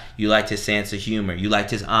guy, you liked his sense of humor, you liked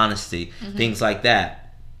his honesty, things like that.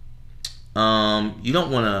 You don't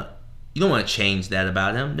want to change that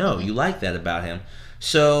about him. No, you like that about him.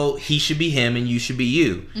 So he should be him and you should be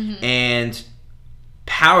you. And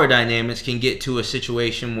power dynamics can get to a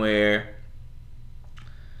situation where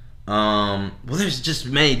there's just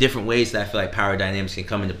many different ways that I feel like power dynamics can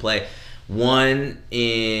come into play. One,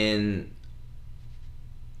 in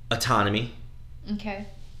autonomy. Okay.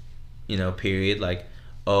 Period. Like,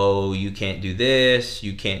 oh, you can't do this,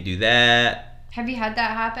 you can't do that. Have you had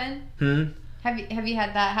that happen? Have you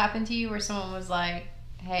had that happen to you, where someone was like,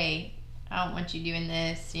 hey, I don't want you doing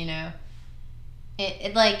this,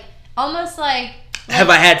 It like, almost like... Have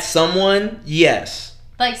I had someone? Yes.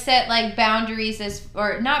 Like, set, like, boundaries,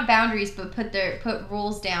 or not boundaries, but put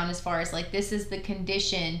rules down as far as, like, this is the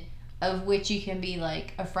condition of which you can be,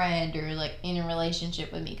 like, a friend or, like, in a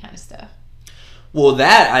relationship with me kind of stuff. Well,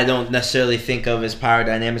 that I don't necessarily think of as power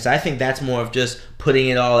dynamics. I think that's more of just putting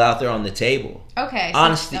it all out there on the table. Okay.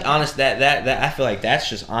 Honesty, that I feel like that's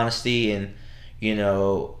just honesty, and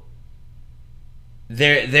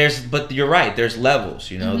but you're right. There's levels.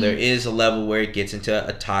 There is a level where it gets into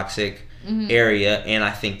a toxic area, and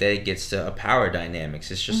I think that it gets to a power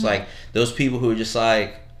dynamics. It's just like those people who are just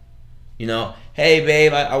like, hey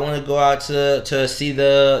babe, I want to go out to see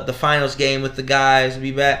the finals game with the guys and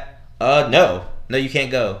be back. No, you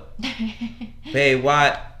can't go. Babe,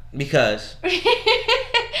 why? Because.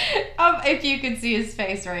 If you could see his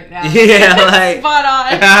face right now. Yeah, like spot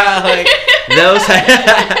on. Like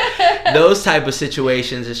those type of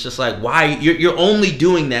situations. It's just like, why you're only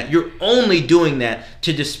doing that. You're only doing that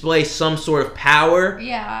to display some sort of power.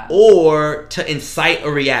 Yeah. Or to incite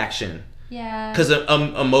a reaction. Yeah. Because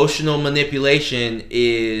emotional manipulation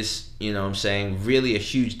is, really a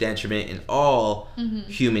huge detriment in all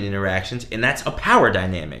human interactions, and that's a power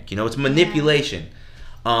dynamic. It's manipulation.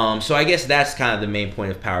 So I guess that's kind of the main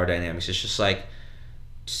point of power dynamics. It's just like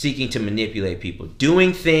seeking to manipulate people,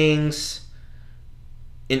 doing things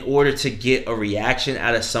in order to get a reaction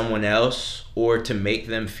out of someone else or to make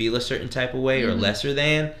them feel a certain type of way or lesser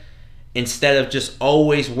than, instead of just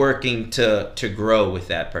always working to grow with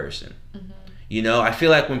that person. I feel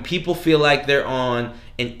like when people feel like they're on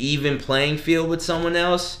an even playing field with someone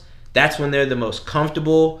else, that's when they're the most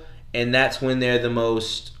comfortable, and that's when they're the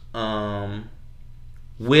most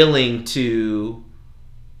willing to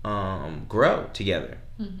grow together.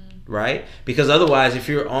 Right? Because otherwise, if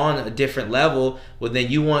you're on a different level, well, then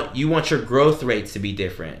you want your growth rates to be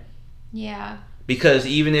different. Yeah. Because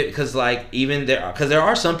there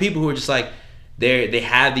are some people who are just like, they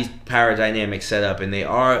have these power dynamics set up, and they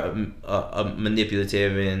are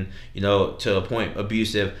manipulative and, you know, to a point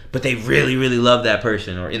abusive, but they really, really love that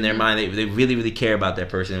person, or in their mind they really, really care about that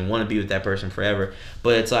person and want to be with that person forever.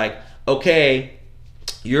 But it's like, okay,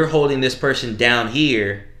 you're holding this person down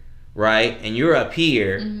here, right, and you're up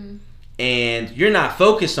here, and you're not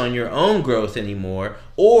focused on your own growth anymore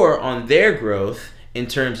or on their growth in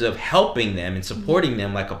terms of helping them and supporting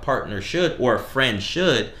them like a partner should or a friend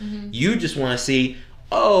should. You just want to see,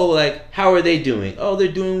 oh, like, how are they doing? Oh, they're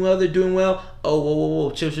doing well. Oh,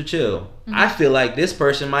 whoa, chill. I feel like this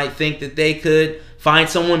person might think that they could find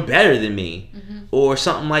someone better than me or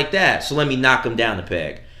something like that, so let me knock them down a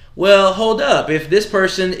peg. Well, hold up. If this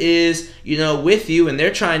person is, you know, with you and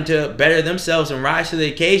they're trying to better themselves and rise to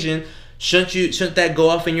the occasion, shouldn't that go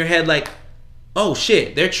off in your head like, oh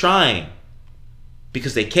shit, they're trying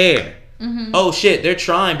because they care. Oh shit, they're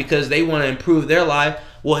trying because they want to improve their life.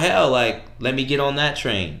 Well, hell, like, let me get on that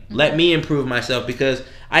train. Let me improve myself, because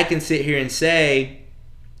I can sit here and say,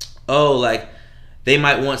 oh, like, they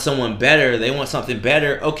might want someone better. They want something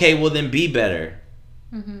better. Okay, well then be better.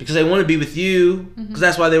 Because they want to be with you, because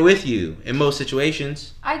that's why they're with you in most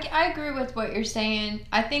situations. I agree with what you're saying.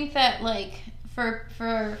 I think that, like, for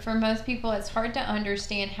most people, it's hard to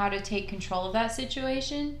understand how to take control of that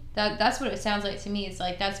situation. That's what it sounds like to me. It's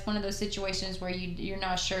like, that's one of those situations where you're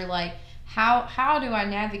not sure, like, how do I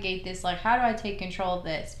navigate this? Like, how do I take control of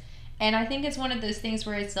this? And I think it's one of those things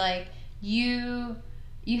where it's like, you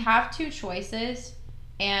have two choices,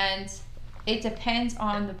 and it depends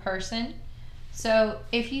on the person. So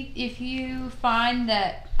if you find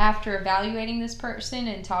that after evaluating this person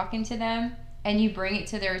and talking to them, and you bring it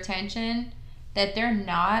to their attention that they're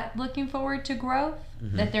not looking forward to growth,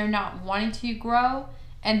 that they're not wanting to grow,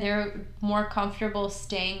 and they're more comfortable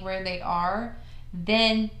staying where they are,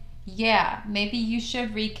 then yeah, maybe you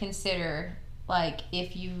should reconsider, like,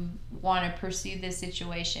 if you want to pursue this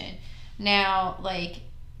situation. Now, like,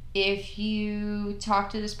 if you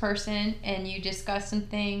talk to this person and you discuss some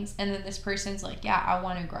things, and then this person's like, yeah, I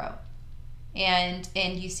want to grow, and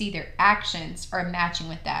you see their actions are matching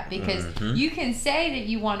with that, because you can say that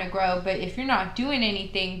you want to grow, but if you're not doing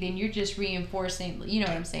anything, then you're just reinforcing, you know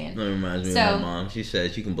what I'm saying? That reminds me of my mom. She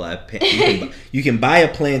says you can buy a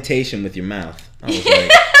plantation with your mouth. I was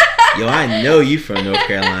like, yo, I know you from North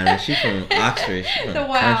Carolina. She's from Oxford. She's from the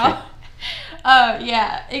country.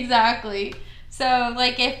 Yeah, exactly. So,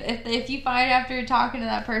 like, if you find after talking to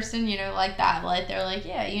that person, you know, like that, like, they're like,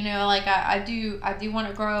 yeah, you know, like, I do want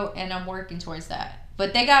to grow, and I'm working towards that.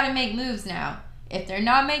 But they got to make moves now. If they're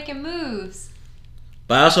not making moves.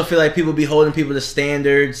 But I also feel like people be holding people to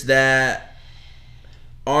standards that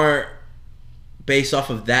aren't based off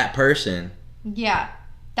of that person. Yeah.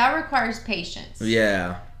 That requires patience.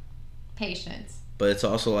 Yeah. Patience. But it's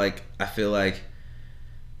also like, I feel like,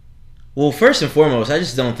 well, first and foremost, I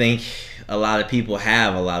just don't think a lot of people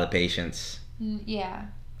have a lot of patience. Yeah.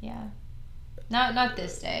 Not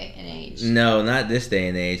this day and age. No, not this day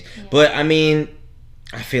and age. Yeah. But, I mean,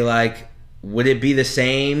 I feel like, would it be the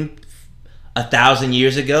same 1,000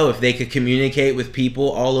 years ago if they could communicate with people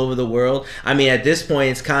all over the world? I mean, at this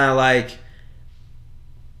point, it's kind of like,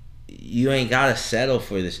 you ain't got to settle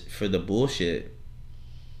for the bullshit.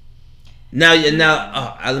 Now,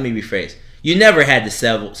 let me rephrase. You never had to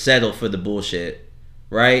settle for the bullshit,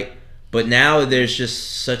 right? But now there's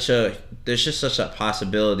just such a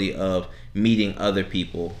possibility of meeting other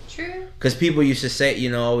people. True. Because people used to say,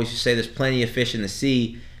 always used to say, there's plenty of fish in the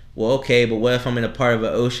sea. Well, okay, but what if I'm in a part of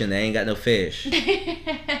an ocean that ain't got no fish?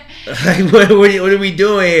 Like, what are we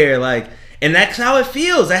doing here? Like, and that's how it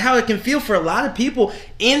feels. That's how it can feel for a lot of people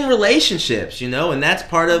in relationships, and that's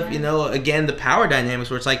part of, again, the power dynamics,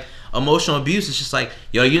 where it's like emotional abuse. It's just like,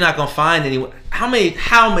 yo, you're not going to find anyone. How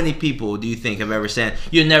many people do you think have ever said,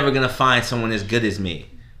 you're never going to find someone as good as me?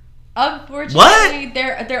 Unfortunately,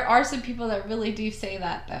 there are some people that really do say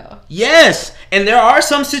that, though. Yes, and there are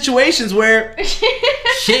some situations where,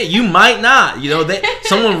 shit, you might not.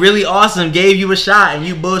 Someone really awesome gave you a shot and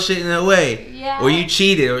you bullshitting away. Yeah. Or you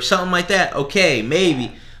cheated or something like that. Okay, maybe.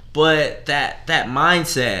 Yeah. But that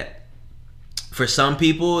mindset, for some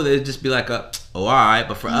people, they'd just be like, all right.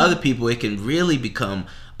 But for other people, it can really become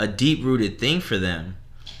a deep-rooted thing for them.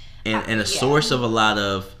 And a source of a lot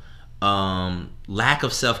of lack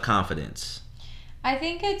of self-confidence. I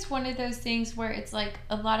think it's one of those things where it's like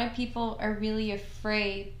a lot of people are really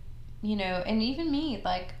afraid, and even me,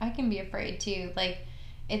 like, I can be afraid too. Like,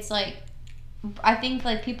 it's like, I think,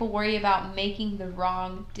 like, people worry about making the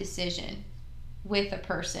wrong decision. with a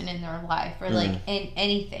person in their life, or like in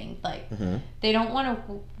anything. Like they don't want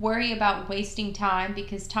to worry about wasting time,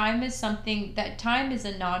 because time is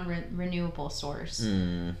a non-renewable source.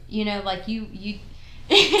 You know, like you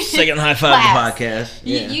second high five the podcast.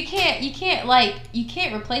 Yeah. You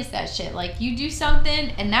can't replace that shit. Like, you do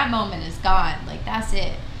something and that moment is gone. Like, that's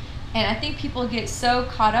it. And I think people get so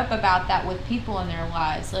caught up about that with people in their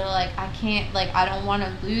lives. They're like, I don't want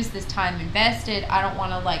to lose this time invested. I don't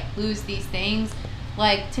want to, like, lose these things.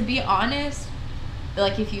 Like, to be honest,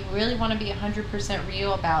 like, if you really want to be 100%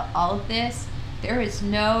 real about all of this, there is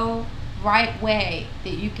no right way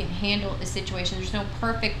that you can handle a situation. There's no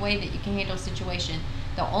perfect way that you can handle a situation.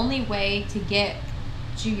 The only way to get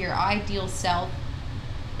to your ideal self,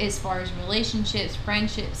 as far as relationships,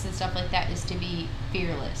 friendships, and stuff like that, is to be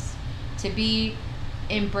fearless. To be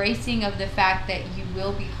embracing of the fact that you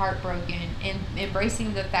will be heartbroken, and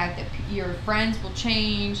embracing the fact that your friends will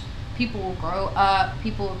change, people will grow up,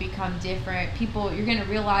 people will become different, you're going to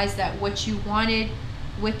realize that what you wanted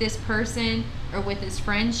with this person or with this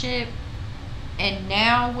friendship, and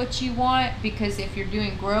now what you want, because if you're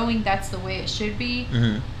doing growing, that's the way it should be.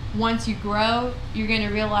 Once you grow, you're going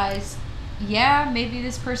to realize, yeah, maybe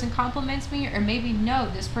this person compliments me, or maybe no,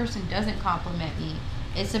 this person doesn't compliment me.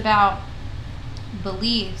 It's about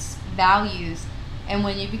beliefs, values. And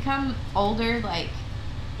when you become older, like,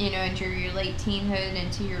 you know, into your late teenhood,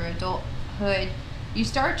 into your adulthood, you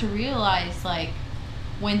start to realize, like,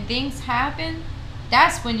 when things happen,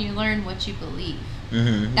 that's when you learn what you believe.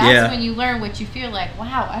 That's when you learn what you feel. Like,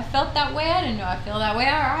 wow, I felt that way, I didn't know I feel that way, or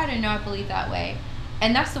I didn't know I believe that way.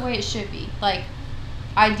 And that's the way it should be. Like,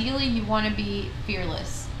 ideally, you want to be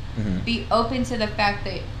fearless. Be open to the fact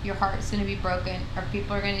that your heart's going to be broken, or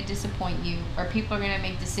people are going to disappoint you, or people are going to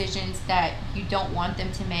make decisions that you don't want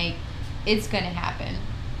them to make. It's going to happen.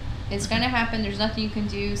 It's going to happen. There's nothing you can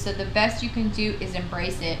do. So the best you can do is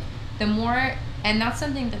embrace it. And that's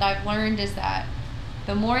something that I've learned, is that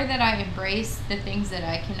the more that I embrace the things that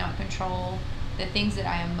I cannot control, the things that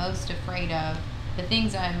I am most afraid of, the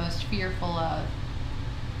things that I'm most fearful of,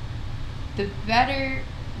 the better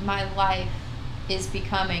my life is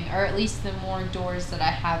becoming, or at least the more doors that I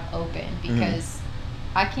have open, because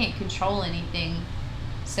I can't control anything.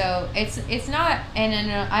 So it's not,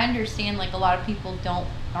 and I understand, like, a lot of people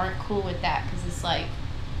aren't cool with that, because it's like,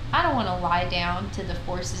 I don't want to lie down to the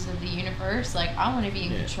forces of the universe. Like, I want to be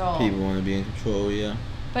in control. People want to be in control, yeah.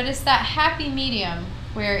 But it's that happy medium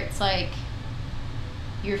where it's like,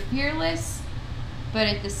 you're fearless, but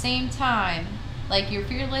at the same time, like, you're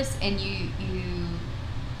fearless and you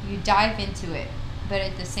dive into it, but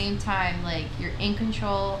at the same time, like, you're in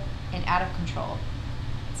control and out of control.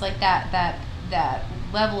 It's like that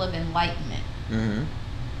level of enlightenment.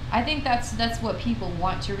 I think that's what people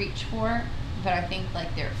want to reach for, but I think,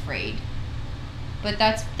 like, they're afraid. But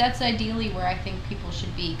that's ideally where I think people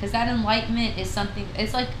should be, because that enlightenment is something.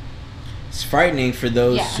 It's like, it's frightening for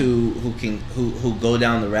those who go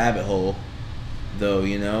down the rabbit hole, though,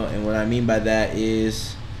 you know. And what I mean by that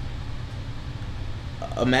is,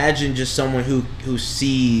 imagine just someone who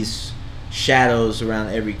sees shadows around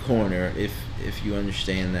every corner, if you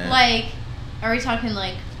understand that. Like, are we talking,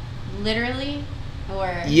 like, literally,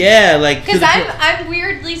 or? Yeah, like, because I'm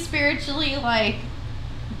weirdly spiritually, like,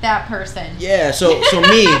 that person. Yeah, so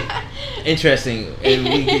me, interesting, and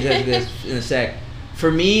we can get to this in a sec.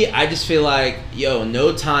 For me, I just feel like,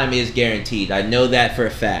 no time is guaranteed. I know that for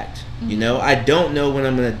a fact. You know, I don't know when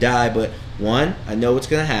I'm gonna die, but one, I know what's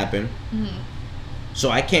gonna happen. So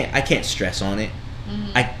I can't stress on it.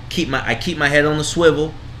 I keep my head on the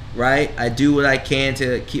swivel, right? I do what I can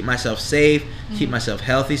to keep myself safe, keep myself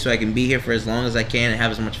healthy, so I can be here for as long as I can and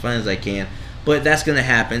have as much fun as I can. But that's gonna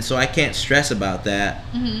happen, so I can't stress about that.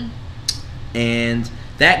 And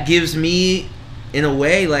that gives me, in a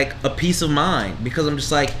way, like, a peace of mind, because I'm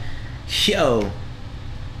just like,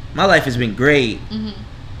 my life has been great,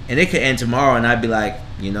 and it could end tomorrow, and I'd be like,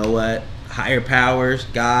 you know what? Higher powers,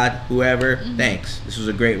 God, whoever, thanks. This was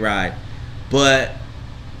a great ride. But,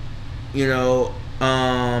 you know,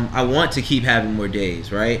 I want to keep having more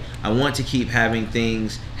days, right? I want to keep having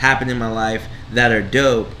things happen in my life that are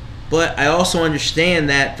dope. But I also understand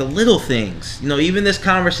that the little things, you know, even this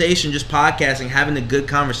conversation, just podcasting, having a good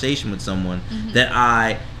conversation with someone that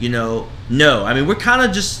I, know. I mean, we're kind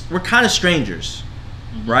of strangers,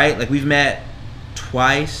 right? Like, we've met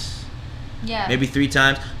twice, maybe 3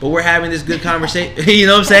 times, but we're having this good conversation. You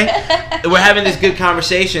know what I'm saying? We're having this good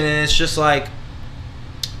conversation, and it's just like,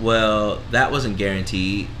 well, that wasn't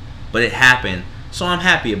guaranteed, but it happened. So I'm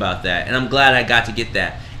happy about that, and I'm glad I got to get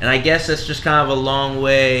that. And I guess that's just kind of a long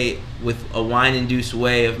way, with a wine-induced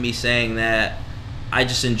way of me saying that, I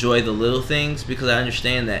just enjoy the little things because I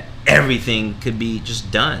understand that everything could be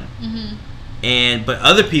just done. But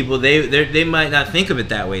other people, they might not think of it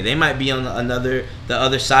that way. They might be on the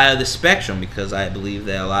other side of the spectrum, because I believe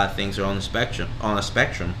that a lot of things are on a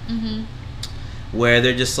spectrum, where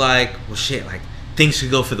they're just like, well, shit, like things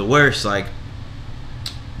could go for the worst. Like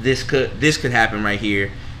this could happen right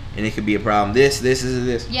here, and it could be a problem. This.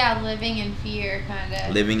 Yeah, living in fear, kind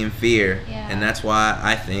of. Living in fear, yeah. And that's why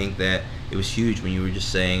I think that it was huge when you were just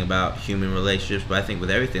saying about human relationships. But I think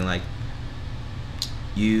with everything, like.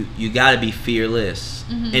 You got to be fearless.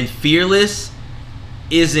 And fearless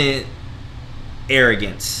isn't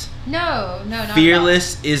arrogance. No, not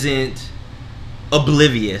fearless isn't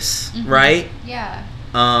oblivious, right? Yeah.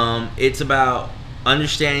 It's about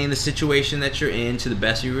understanding the situation that you're in to the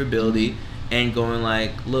best of your ability and going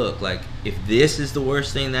like, look, like if this is the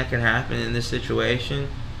worst thing that can happen in this situation,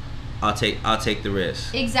 I'll take the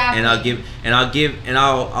risk. Exactly. And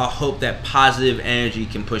I'll hope that positive energy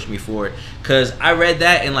can push me forward. Cause I read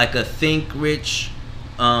that in like a Think Rich,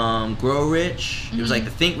 Grow Rich. It was like the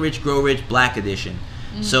Think Rich, Grow Rich Black edition.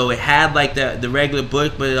 So it had like the regular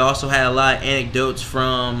book, but it also had a lot of anecdotes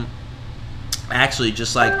from actually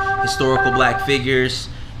just like historical Black figures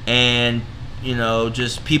and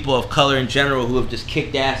just people of color in general who have just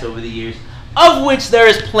kicked ass over the years. Of which there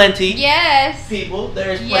is plenty. Yes. People, there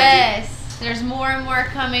is plenty. Yes. There's more and more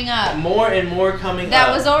coming up. More and more coming up.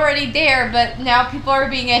 That was already there, but now people are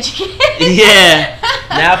being educated. Yeah.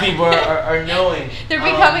 Now people are knowing. They're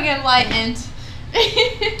becoming enlightened.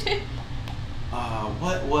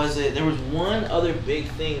 What was it? There was one other big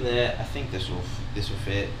thing that I think this will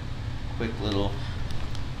fit. Quick little.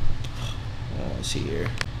 Let's see here.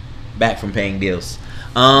 Back from paying bills.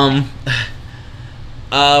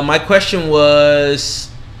 My question was,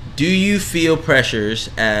 do you feel pressures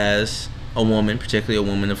as a woman, particularly a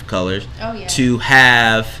woman of color, to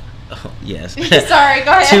have, yes, sorry,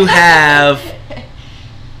 go ahead, to have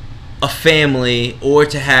a family or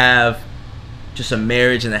to have just a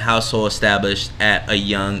marriage and a household established at a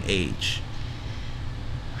young age?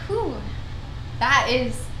 Whew. That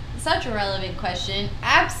is such a relevant question.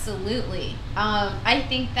 Absolutely. I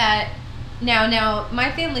think that now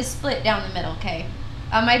my family's split down the middle, okay?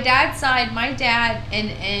 My dad's side,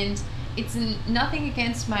 and it's nothing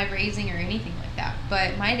against my raising or anything like that,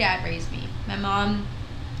 but my dad raised me. My mom,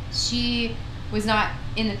 she was not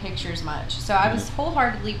in the picture as much. So I was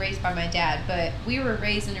wholeheartedly raised by my dad, but we were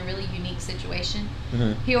raised in a really unique situation.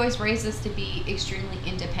 He always raised us to be extremely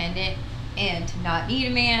independent and to not need a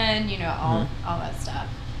man, all that stuff.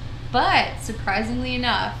 But surprisingly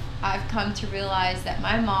enough, I've come to realize that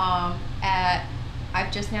my mom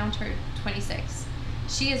I've just now turned 26.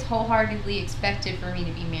 She is wholeheartedly expected for me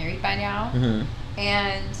to be married by now.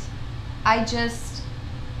 And I just,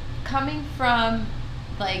 coming from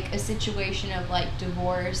like a situation of like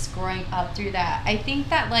divorce, growing up through that, I think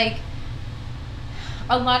that like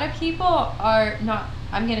a lot of people are not,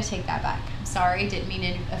 I'm going to take that back. I'm sorry, didn't mean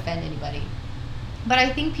to offend anybody. But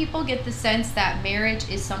I think people get the sense that marriage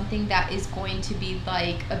is something that is going to be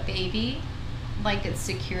like a baby, like it's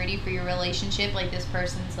security for your relationship, like this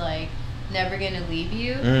person's like never gonna leave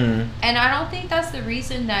you. And I don't think that's the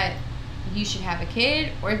reason that you should have a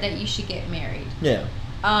kid or that you should get married. Yeah.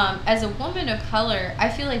 As a woman of color, I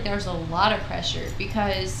feel like there's a lot of pressure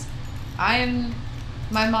because I'm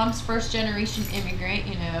my mom's first generation immigrant,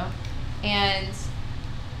 and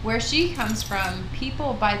where she comes from,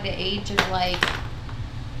 people by the age of like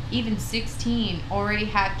even 16 already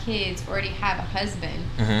have kids, already have a husband.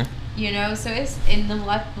 So it's in the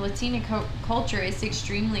Latina culture, it's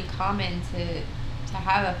extremely common to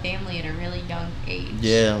have a family at a really young age.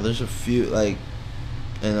 Yeah, there's a few, like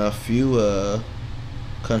in a few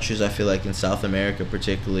countries, I feel like in South America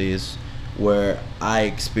particularly, is where I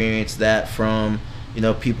experienced that from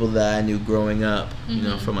people that I knew growing up,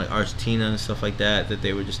 from like Argentina and stuff like that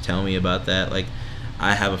they would just tell me about that. Like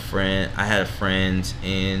I had a friend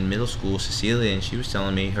in middle school, Cecilia, and she was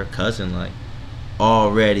telling me her cousin like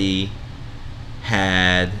already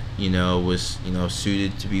had, was,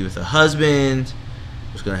 suited to be with a husband,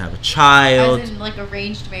 was going to have a child. As in like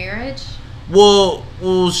arranged marriage? Well, it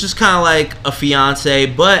was just kind of like a fiance,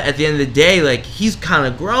 but at the end of the day, like he's kind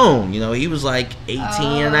of grown, he was like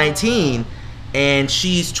 18 or 19 and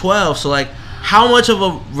she's 12. So like how much of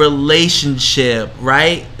a relationship,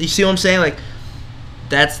 right? You see what I'm saying? Like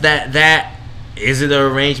that is it an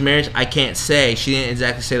arranged marriage? I can't say. She didn't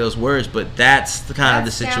exactly say those words, but that's the kind of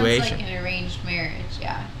the situation. Sounds like an arranged marriage,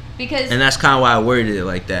 yeah. Because and that's kind of why I worded it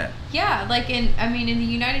like that. Yeah, like in the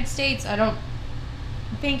United States,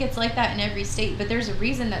 think it's like that in every state, but there's a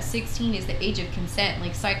reason that 16 is the age of consent.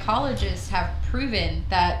 Like, psychologists have proven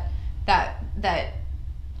that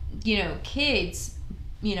kids,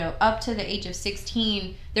 up to the age of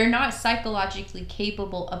 16, they're not psychologically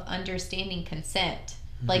capable of understanding consent.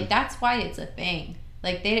 Like, that's why it's a thing.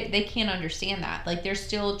 Like, they can't understand that. Like, they're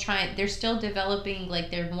still developing,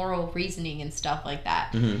 like, their moral reasoning and stuff like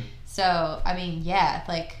that. So, I mean, yeah,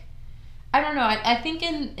 like, I don't know. I think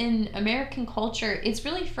in American culture, it's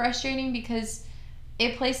really frustrating because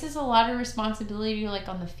it places a lot of responsibility, like,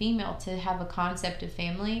 on the female to have a concept of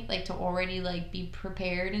family, like, to already, like, be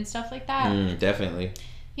prepared and stuff like that. Definitely.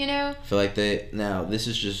 I feel like now, this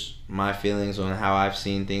is just my feelings on how I've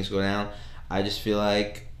seen things go down. I just feel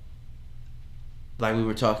like we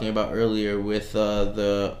were talking about earlier with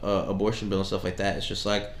the abortion bill and stuff like that. It's just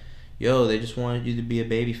like, yo, they just wanted you to be a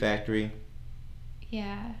baby factory.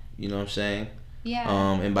 Yeah. You know what I'm saying? Yeah.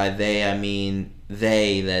 And by they, I mean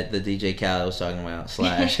they that the DJ Khaled was talking about,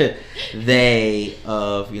 / they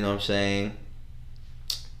of, you know what I'm saying,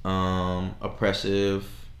 oppressive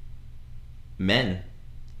men.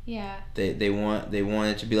 Yeah. They want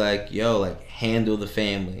it to be like, yo, like, handle the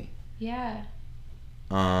family. Yeah.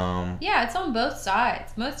 Yeah, it's on both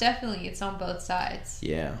sides. Most definitely, it's on both sides.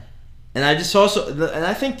 Yeah. And I just and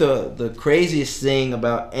I think the craziest thing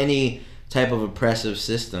about any type of oppressive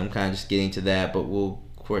system, kind of just getting to that, but we'll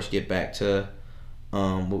of course get back to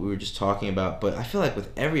what we were just talking about. But I feel like with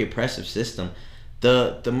every oppressive system,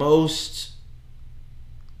 the most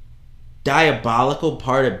diabolical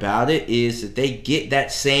part about it is that they get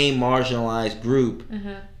that same marginalized group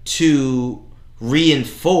to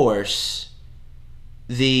reinforce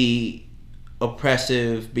the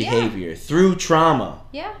oppressive behavior through trauma.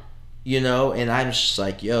 Yeah. And I'm just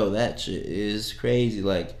like, yo, that shit is crazy.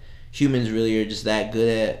 Like, humans really are just that good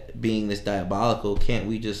at being this diabolical. Can't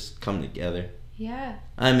we just come together? Yeah.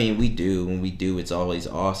 I mean, we do. When we do, it's always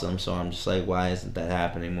awesome. So I'm just like, why isn't that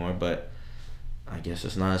happening more? But I guess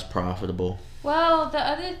it's not as profitable. Well, the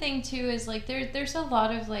other thing too is, like, there's a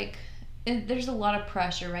lot of, like, there's a lot of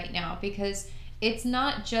pressure right now because it's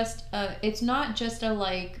not just a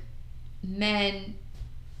like men,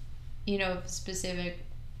 specific,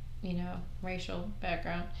 racial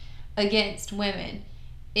background against women.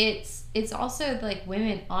 It's also, like,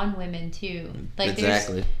 women on women too. Like,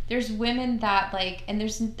 exactly. There's women that, like, and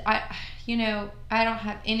there's I don't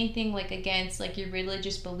have anything, like, against, like, your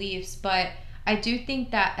religious beliefs, but I do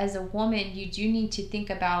think that as a woman you do need to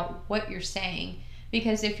think about what you're saying,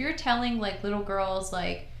 because if you're telling, like, little girls,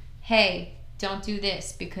 like, hey, don't do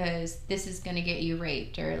this because this is going to get you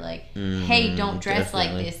raped, or, like, hey, don't dress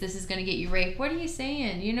like this is going to get you raped. What are you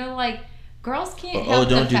saying? Like, girls can't help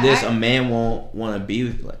don't the do this, fact, a man won't want to be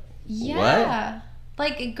with, like, yeah, what?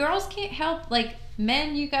 Like, girls can't help, like,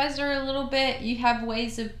 men, you guys are a little bit, you have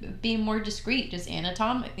ways of being more discreet, just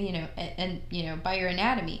anatomic, and by your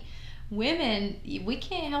anatomy. Women, we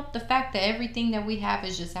can't help the fact that everything that we have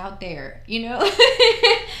is just out there. You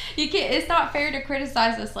can't. It's not fair to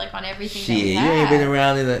criticize us, like, on everything that we have. You ain't been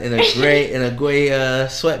around in a gray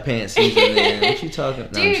sweatpants season. There. What you talking? No,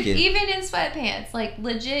 dude, I'm just kidding. Even in sweatpants, like,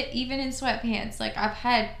 legit, even in sweatpants, like, I've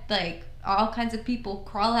had, like, all kinds of people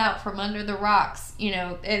crawl out from under the rocks,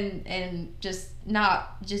 and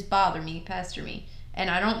just bother me, pester me. And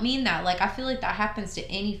I don't mean that. Like, I feel like that happens to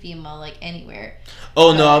any female, like, anywhere.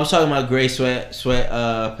 Oh, no, I was talking about gray sweat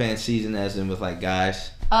pants season, as in with, like,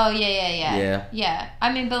 guys. Oh, yeah. Yeah.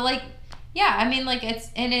 I mean, but, like, yeah, I mean, like,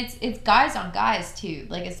 it's guys on guys, too.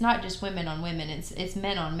 Like, it's not just women on women. It's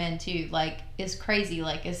men on men, too. Like, it's crazy.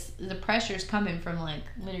 Like, the pressure's coming from, like,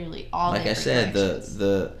 literally all like I said,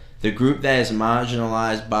 the group that is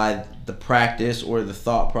marginalized by the practice or the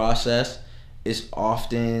thought process is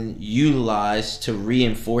often utilized to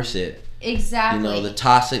reinforce it. Exactly. The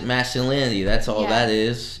toxic masculinity. That's all that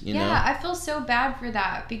is. Yeah, I feel so bad for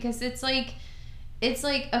that because it's like,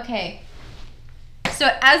 okay. So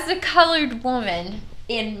as a colored woman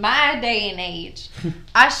in my day and age,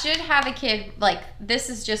 I should have a kid. Like,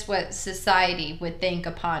 this is just what society would think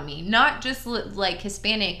upon me. Not just, like,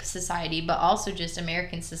 Hispanic society, but also just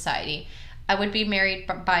American society. I would be married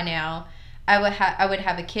by now. I would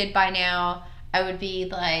have a kid by now. I would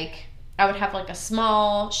have, like, a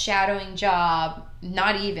small shadowing job,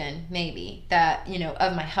 not even, maybe, that,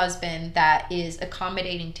 of my husband that is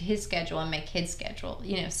accommodating to his schedule and my kid's schedule,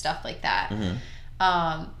 stuff like that.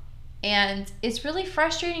 Mm-hmm. And it's really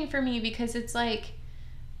frustrating for me because it's like,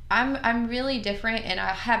 I'm really different, and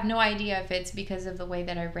I have no idea if it's because of the way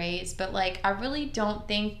that I raised, but, like, I really don't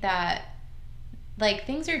think that like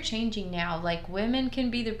things are changing now. Like women can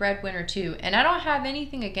be the breadwinner too, and I don't have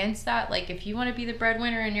anything against that. Like if you want to be the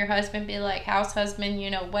breadwinner and your husband be like house husband, you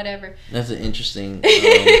know, whatever. That's an interesting.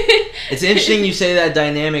 It's interesting you say that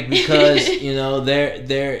dynamic because you know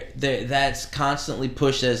they're that's constantly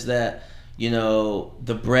pushed as that, you know,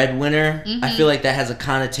 the breadwinner. Mm-hmm. I feel like that has a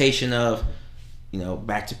connotation of, you know,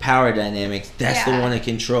 back to power dynamics. That's the one in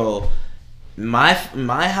control. My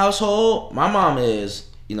household, my mom is,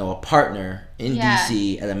 you know, a partner in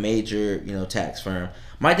DC at a major, you know, tax firm.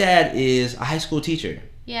 My dad is a high school teacher.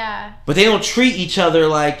 Yeah. But they don't treat each other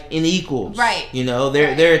like in equals. Right. You know,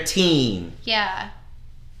 they're a team. Yeah.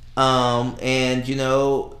 And you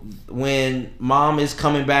know, when mom is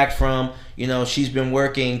coming back from, you know, she's been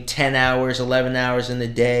working 10 hours, 11 hours in the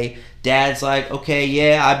day. Dad's like, okay,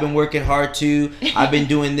 yeah, I've been working hard too. I've been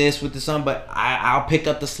doing this with the son, but I'll pick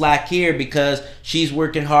up the slack here because she's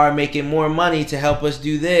working hard, making more money to help us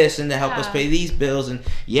do this and to help us pay these bills. And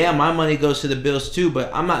yeah, my money goes to the bills too, but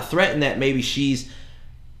I'm not threatened that maybe she's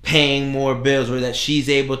paying more bills or that she's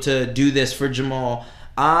able to do this for Jamal.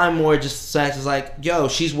 I'm more just like, yo,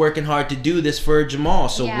 she's working hard to do this for Jamal,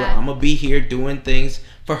 so I'm gonna be here doing things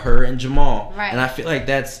for her and Jamal. Right. And I feel like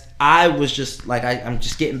I was just like, I'm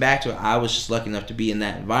just getting back to it. I was just lucky enough to be in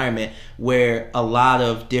that environment where a lot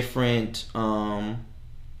of different how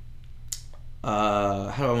do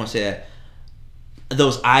I want to say that,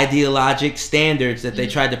 those ideologic standards that they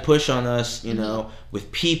tried to push on us, you know,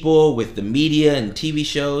 with people, with the media and TV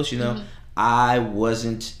shows, you know, I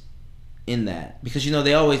wasn't in that because, you know,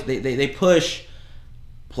 they always they push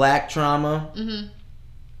black trauma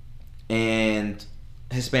and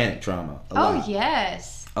Hispanic trauma a lot.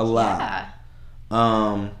 Yes, a lot.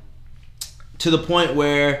 To the point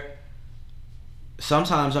where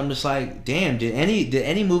sometimes I'm just like, damn, did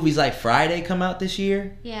any movies like Friday come out this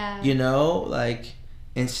year? Yeah, you know, like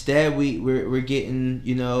instead we're getting,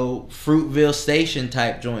 you know, Fruitville Station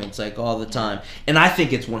type joints like all the time. And I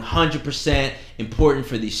think it's 100% important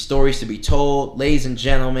for these stories to be told, ladies and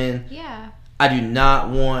gentlemen. Yeah, I do not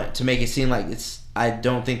want to make it seem like I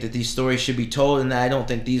don't think that these stories should be told, and that I don't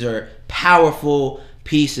think these are powerful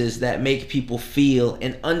pieces that make people feel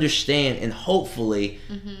and understand and hopefully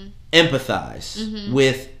empathize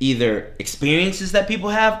with either experiences that people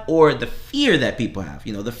have or the fear that people have.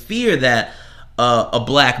 You know, the fear that a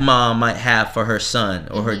black mom might have for her son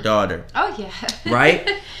or her daughter. Oh yeah. Right?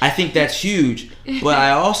 I think that's huge. But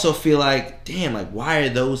I also feel like, damn, like why are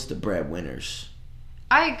those the breadwinners?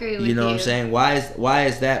 I agree with you. You know what I'm saying? Why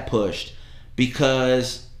is that pushed?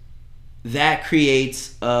 Because that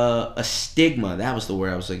creates a stigma. That was the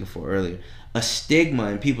word I was looking for earlier. A stigma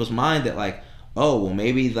in people's mind that like, oh, well,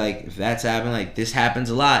 maybe like if that's happening, like this happens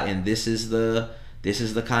a lot, and this is the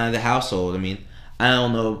kind of the household. I mean, I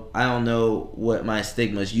don't know what my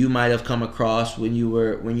stigmas you might have come across when you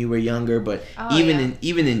were younger, but even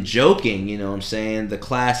in joking, you know what I'm saying, the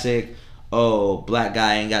classic, oh, black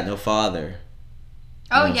guy ain't got no father.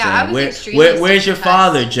 Oh yeah, I was extremely where's your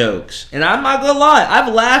father jokes? And I'm not gonna lie,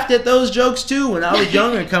 I've laughed at those jokes too when I was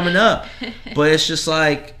younger coming up. But it's just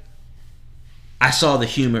like I saw the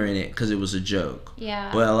humor in it because it was a joke.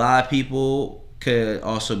 Yeah. But a lot of people could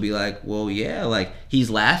also be like, well, yeah, like he's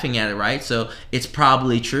laughing at it, right? So it's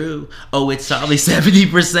probably true. Oh, it's probably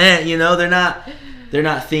 70%. You know, they're not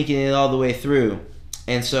thinking it all the way through.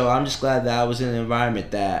 And so I'm just glad that I was in an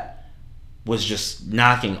environment that was just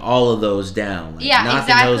knocking all of those down. Like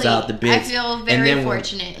knocking those out the bits. I feel very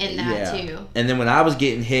fortunate in that too. And then when I was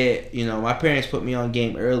getting hit, you know, my parents put me on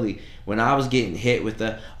game early. When I was getting hit with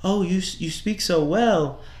the, oh, you speak so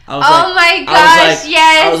well. I was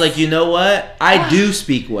yes. I was like, you know what? I do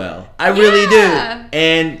speak well. I really do.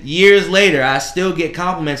 And years later, I still get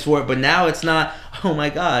compliments for it. But now it's not, oh my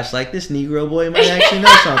gosh, like this Negro boy might actually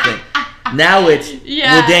know something. Now it's,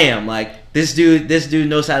 well, damn, like this dude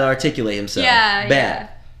knows how to articulate himself. Yeah, bad.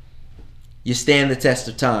 You stand the test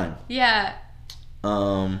of time. Yeah.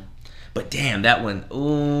 But damn, that one,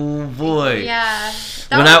 oh boy. Yeah.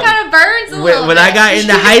 That one kind of burns a little When I got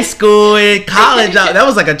into high school and college, that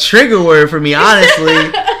was like a trigger word for me,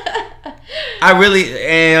 honestly.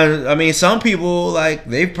 I mean, some people, like,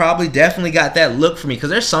 they've probably definitely got that look for me. Because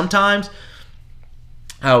there's sometimes,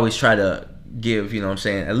 I always try to give, you know what I'm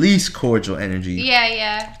saying, at least cordial energy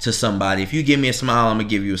to somebody. If you give me a smile, I'm going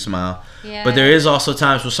to give you a smile. Yeah. But there is also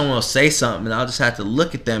times where someone will say something and I'll just have to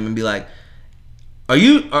look at them and be like, Are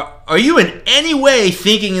you in any way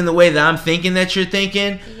thinking in the way that I'm thinking that you're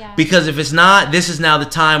thinking? Yeah. Because if it's not, this is now the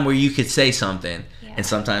time where you could say something. Yeah. And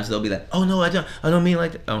sometimes they'll be like, oh no, I don't mean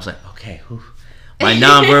like that. I was like, okay, whew. My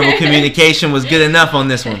nonverbal communication was good enough on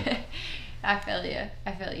this one. I feel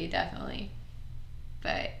you definitely.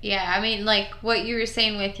 But yeah, I mean, like what you were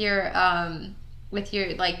saying with your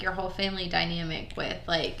like your whole family dynamic with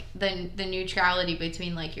like the neutrality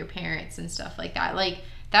between like your parents and stuff like that. Like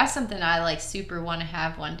that's something I like super want to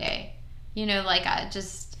have one day. You know, like I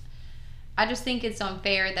just think it's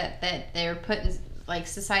unfair that they're putting like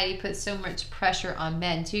society puts so much pressure on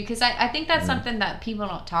men too, because I think that's something that people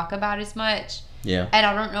don't talk about as much. Yeah. And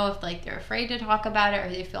I don't know if like they're afraid to talk about it or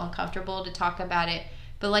they feel uncomfortable to talk about it.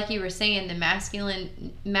 But like you were saying, the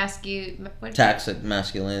toxic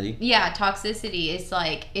masculinity. Yeah, toxicity is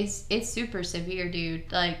like it's super severe,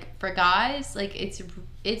 dude. Like for guys, like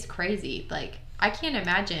it's crazy. Like I can't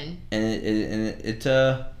imagine. And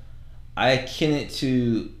I akin it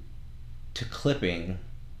to clipping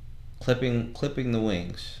the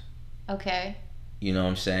wings. Okay. You know what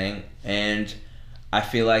I'm saying? And I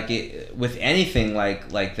feel like it with anything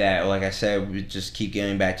like that, or like I said, we just keep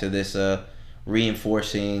getting back to this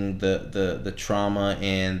reinforcing the trauma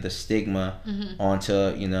and the stigma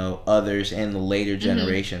onto, you know, others and the later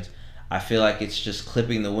generations. I feel like it's just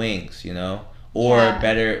clipping the wings, you know, or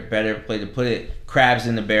better play to put it, crabs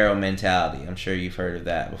in the barrel mentality. I'm sure you've heard of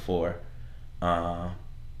that before.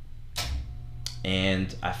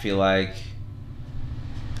 And I feel like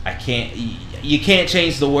you can't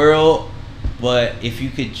change the world, but if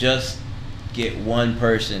you could just get one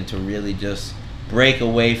person to really just break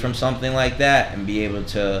away from something like that and be able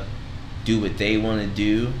to do what they want to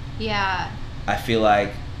do. Yeah. I feel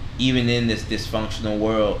like even in this dysfunctional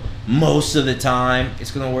world, most of the time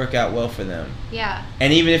it's going to work out well for them. Yeah.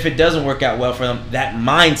 And even if it doesn't work out well for them, that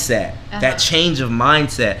mindset, that change of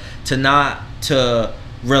mindset to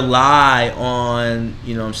rely on,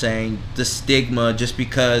 you know what I'm saying, the stigma just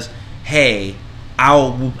because, hey, I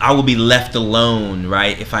will be left alone,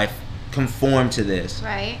 right, if I conform to this.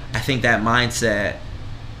 Right. I think that mindset,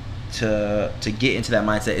 to get into that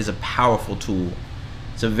mindset, is a powerful tool.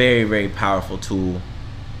 It's a very, very powerful tool.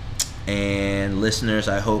 And listeners,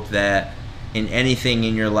 I hope that in anything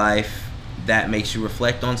in your life that makes you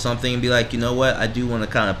reflect on something and be like, you know what, I do want to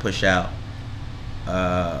kind of push out.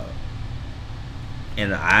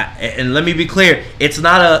 And let me be clear, it's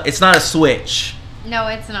not a switch. No,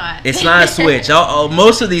 it's not. It's not a switch.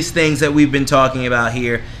 Most of these things that we've been talking about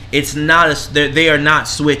here, they are not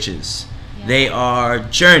switches. Yeah. They are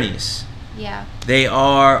journeys. Yeah. They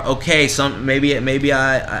are okay. Maybe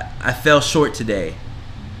I fell short today,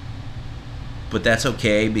 but that's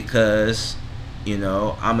okay because, you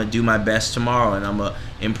know, I'm gonna do my best tomorrow and I'm gonna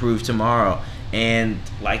improve tomorrow. And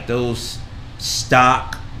like those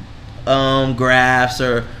stock graphs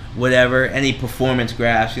or whatever, any performance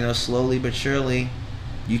graphs, you know, slowly but surely,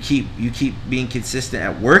 you keep being consistent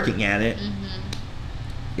at working at it.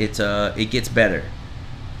 It gets better.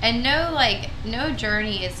 And no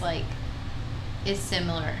journey is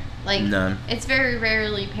similar. Like none. It's very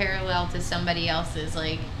rarely parallel to somebody else's.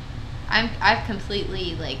 Like I've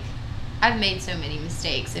completely I've made so many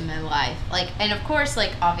mistakes in my life. And of course,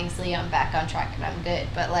 obviously I'm back on track and I'm good.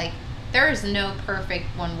 But there is no perfect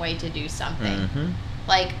one way to do something.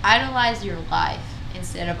 Idolize your life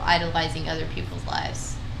instead of idolizing other people's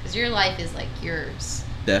lives, because your life is yours.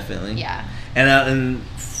 Definitely. Yeah. And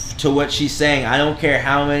to what she's saying, I don't care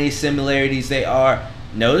how many similarities they are.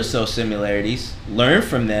 Notice those similarities. Learn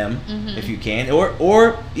from them if you can,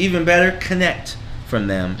 or even better, connect from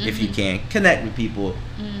them if you can. Connect with people,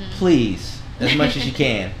 please, as much as you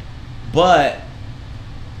can. But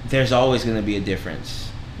there's always going to be a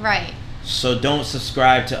difference. Right. So don't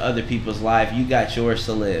subscribe to other people's life. You got yours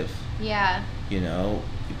to live. Yeah. You know,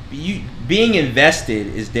 being invested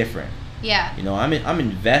is different. Yeah. You know, I'm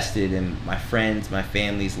invested in my friends, my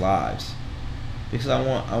family's lives, because I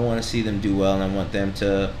want to see them do well, and I want them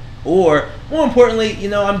to, or more importantly, you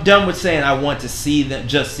know, I'm done with saying I want to see them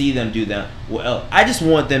do them well. I just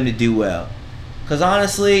want them to do well, because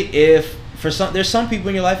honestly, there's some people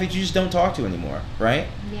in your life that you just don't talk to anymore, right?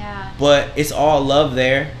 Yeah. But it's all love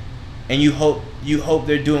there, and you hope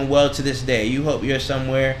they're doing well to this day. You hope you're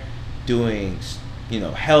somewhere doing, you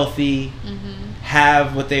know, healthy,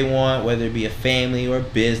 have what they want, whether it be a family or a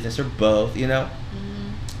business or both, you know.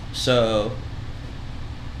 So,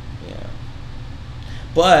 yeah.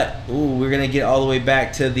 But we're gonna get all the way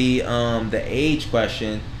back to the age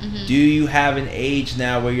question. Do you have an age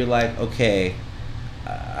now where you're like, okay,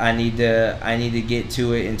 I need to get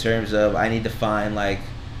to it in terms of I need to find a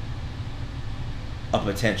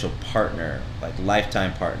potential partner,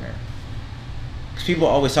 lifetime partner? Because people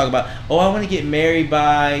always talk about, I want to get married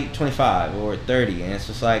by 25 or 30, and it's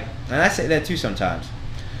just and I say that too sometimes.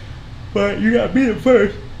 But you gotta meet them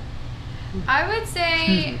first. I would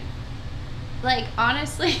say like,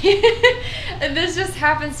 honestly, this just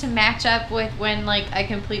happens to match up with when, like, I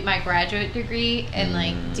complete my graduate degree and,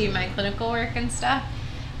 like, do my clinical work and stuff.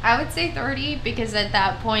 I would say 30, because at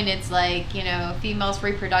that point it's like, you know, female's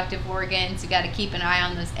reproductive organs, you got to keep an eye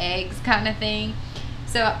on those eggs kind of thing.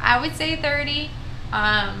 So I would say 30.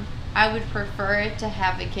 I would prefer to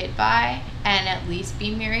have a kid by and at least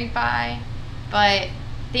be married by, but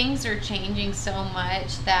things are changing so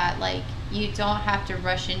much that, like, you don't have to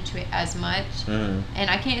rush into it as much. And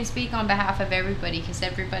I can't speak on behalf of everybody, because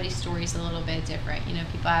everybody's story is a little bit different. You know,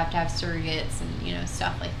 people have to have surrogates and, you know,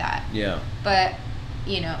 stuff like that. Yeah. But,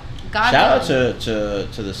 you know, God. Shout out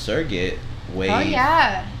to the surrogate wave. Oh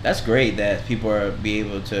yeah. That's great that people are be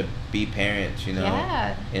able to be parents, you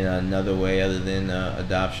know, in another way other than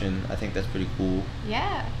adoption. I think that's pretty cool.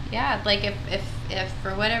 Yeah. Like if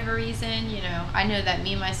for whatever reason, you know, I know that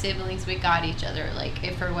me and my siblings, we got each other. Like,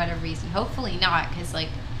 if for whatever reason, hopefully not, because, like,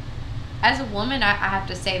 as a woman, I have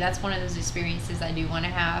to say that's one of those experiences I do want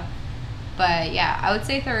to have. But yeah, I would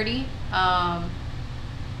say 30.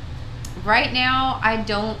 Right now, I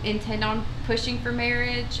don't intend on pushing for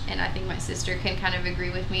marriage, and I think my sister can kind of agree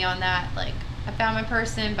with me on that. Like, I found my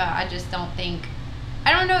person, but I just don't think,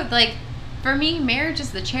 I don't know, like, for me, marriage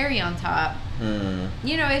is the cherry on top.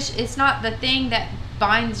 You know, it's not the thing that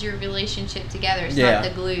binds your relationship together. It's not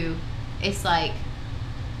the glue. It's like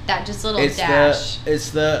that just little dash.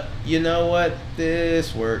 It's the, you know what,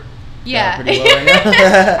 this worked. Yeah. Pretty well right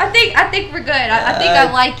now. I think we're good. I think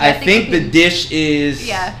I like you. I think the dish is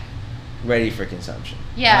yeah. ready for consumption.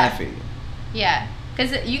 Yeah. I figure. Yeah.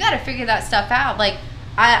 Because you got to figure that stuff out. Like,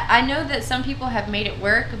 I know that some people have made it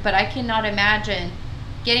work, but I cannot imagine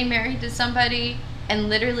getting married to somebody and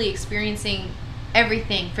literally experiencing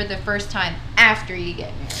everything for the first time after you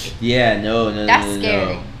get married. Yeah, no. That's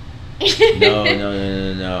scary.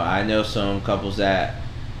 No. I know some couples that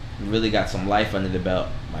really got some life under the belt.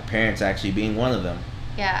 My parents actually being one of them.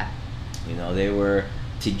 Yeah. You know, they were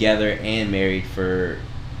together and married for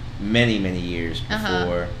many, many years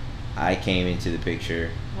before I came into the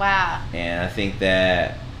picture. Wow. And I think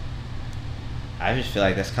that I just feel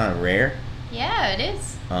like that's kind of rare. Yeah, it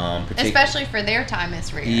is. Especially for their time,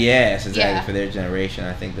 it's rare. Yes, exactly. For their generation,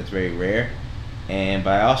 I think that's very rare. But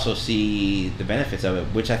I also see the benefits of it,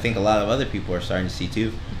 which I think a lot of other people are starting to see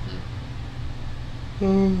too.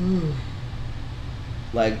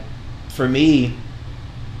 Like, for me,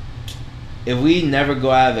 if we never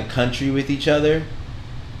go out of the country with each other,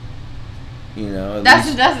 you know,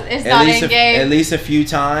 at least a few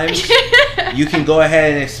times, you can go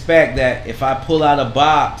ahead and expect that if I pull out a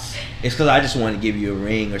box, it's because I just want to give you a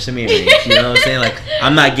ring or some earrings. You know what I'm saying? Like,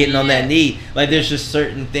 I'm not getting on that knee. Like, there's just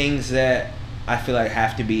certain things that I feel like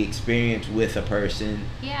have to be experienced with a person.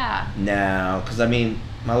 Yeah. Now, because I mean,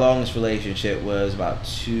 my longest relationship was about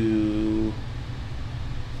two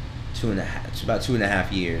and a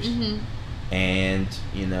half years. And,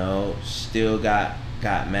 you know, still got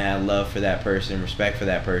mad love for that person, respect for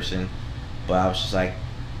that person, but I was just like,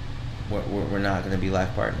 we're not going to be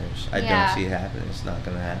life partners. I don't see it happening. It's not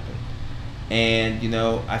going to happen. And, you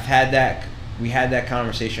know, we had that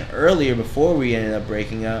conversation earlier before we ended up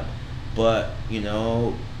breaking up, but, you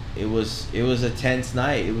know, it was a tense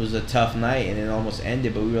night. It was a tough night, and it almost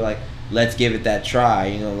ended, but we were like, let's give it that try.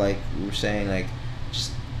 You know, like we were saying, like,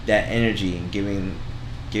 just that energy and giving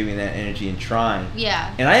that energy and trying.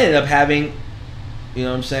 Yeah. And I ended up having, you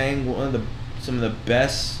know what I'm saying, some of the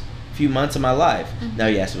best few months of my life. Now,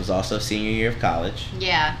 yes, it was also senior year of college.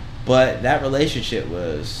 Yeah. But that relationship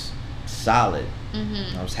was solid.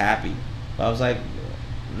 I was happy. But I was like,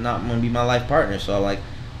 not going to be my life partner, so I'm like,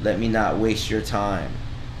 let me not waste your time.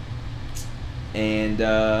 And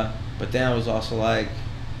but then I was also like,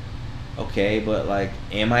 okay, but like,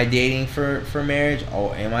 am I dating for marriage,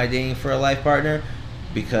 or am I dating for a life partner?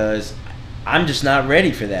 Because I'm just not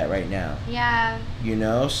ready for that right now. Yeah. You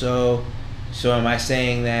know, so am I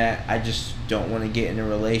saying that I just don't want to get in a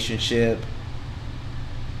relationship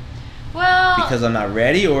because I'm not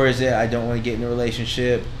ready, or is it I don't want to get in a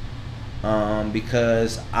relationship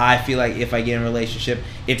because I feel like if I get in a relationship,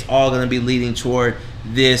 it's all going to be leading toward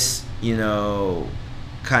this, you know,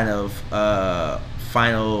 kind of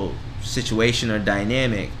final situation or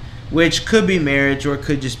dynamic, which could be marriage or it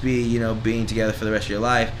could just be, you know, being together for the rest of your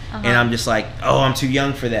life. And I'm just like, oh, I'm too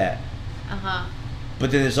young for that.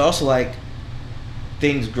 But then there's also like,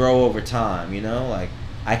 things grow over time, you know? Like,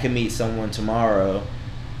 I can meet someone tomorrow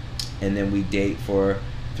and then we date for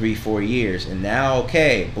 3-4 years, and now,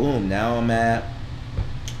 okay, boom, now I'm at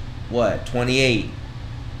 28.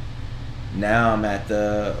 Now I'm at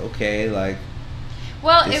the, okay, like,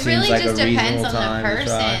 well, it really just depends on the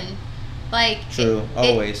person. Like, true,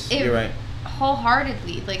 always, you're right.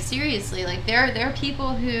 wholeheartedly. Like, seriously. Like, there are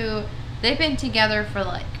people who, they've been together for,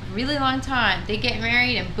 like, a really long time. They get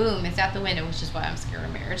married and boom, it's out the window, which is why I'm scared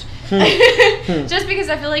of marriage. Just because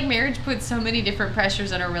I feel like marriage puts so many different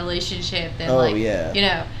pressures on a relationship. And, you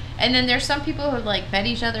know. And then there's some people who, like, met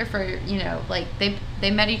each other for, you know, like,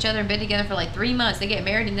 they met each other and been together for, like, 3 months. They get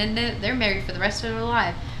married, and then they're married for the rest of their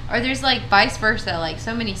life. Or there's, like, vice versa, like,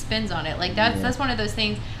 so many spins on it. Like, that's one of those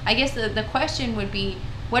things. I guess the question would be,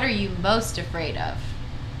 what are you most afraid of?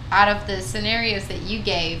 Out of the scenarios that you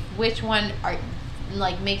gave, which one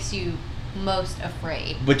makes you most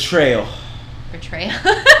afraid? Betrayal. Betrayal.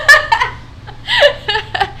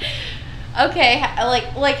 Okay,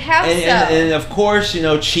 like how so? And of course, you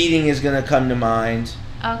know, cheating is gonna come to mind.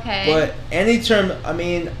 Okay. But any term, I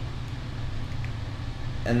mean,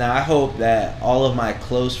 and I hope that all of my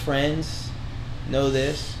close friends know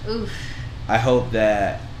this. Oof. I hope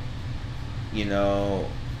that, you know,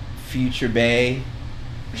 future Bay,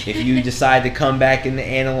 if you decide to come back in the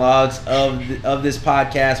analogs of this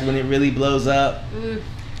podcast when it really blows up, oof,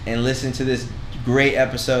 and listen to this great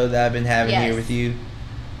episode that I've been having here with you.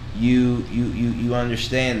 You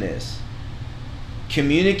understand this.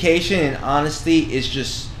 Communication and honesty is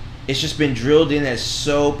just been drilled in as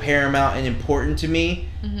so paramount and important to me,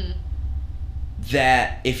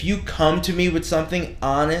 that if you come to me with something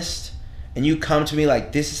honest and you come to me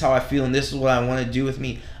like, this is how I feel and this is what I want to do with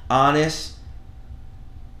me, honest,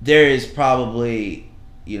 there is probably,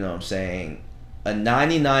 you know what I'm saying, a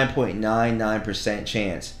 99.99%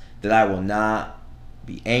 chance that I will not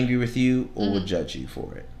be angry with you or will judge you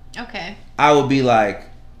for it. Okay. I will be like,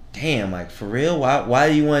 damn, like, for real? Why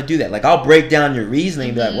do you want to do that? Like, I'll break down your reasoning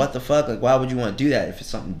and be like, what the fuck? Like, why would you want to do that if it's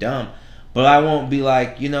something dumb? But I won't be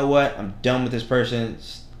like, you know what? I'm done with this person.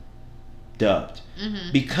 It's dubbed.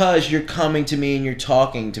 Because you're coming to me and you're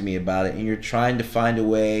talking to me about it and you're trying to find a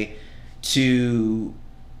way to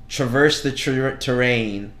traverse the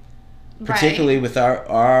terrain, particularly with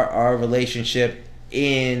our relationship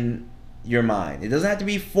in your mind. It doesn't have to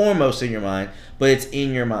be foremost in your mind, but it's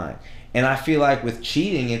in your mind. And I feel like with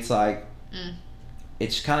cheating, it's like,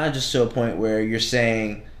 it's kind of just to a point where you're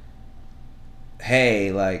saying,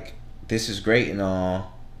 hey, like, this is great and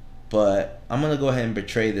all, but I'm going to go ahead and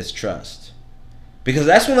betray this trust. Because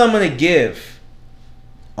that's what I'm going to give.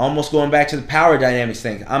 Almost going back to the power dynamics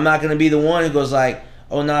thing. I'm not going to be the one who goes like,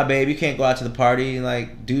 oh, nah, babe, you can't go out to the party.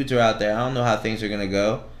 Like, dudes are out there. I don't know how things are going to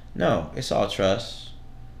go. No, it's all trust.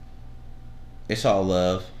 It's all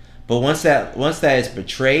love. But once that is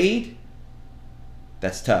betrayed,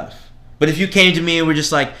 that's tough. But if you came to me and were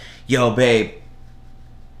just like, yo, babe,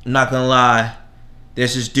 I'm not going to lie.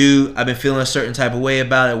 There's this dude, I've been feeling a certain type of way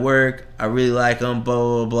about at work. I really like him, blah,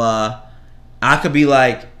 blah, blah. I could be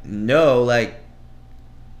like, no, like,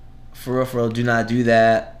 for real, do not do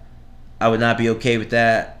that. I would not be okay with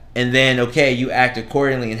that. And then, okay, you act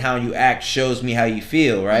accordingly, and how you act shows me how you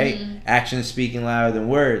feel, right? Actions speaking louder than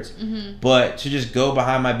words. But to just go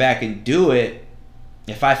behind my back and do it,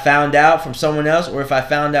 if I found out from someone else or if I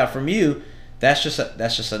found out from you, that's just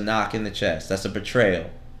a knock in the chest. That's a betrayal.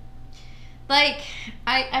 Like,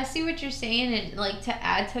 I see what you're saying, and like, to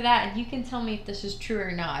add to that, and you can tell me if this is true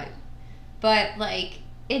or not, but like,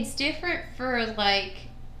 it's different for like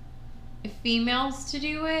females to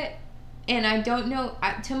do it. And I don't know,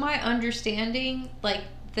 to my understanding, like,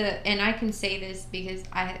 and I can say this because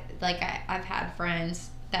I've had friends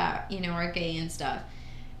that, you know, are gay and stuff.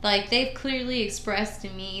 Like, they've clearly expressed to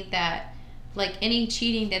me that, like, any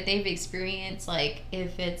cheating that they've experienced, like,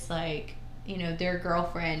 if it's like, you know, their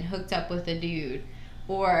girlfriend hooked up with a dude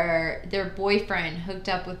or their boyfriend hooked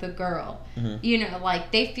up with a girl, you know,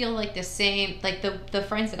 like, they feel like the same, like, the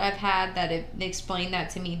friends that I've had that have explained that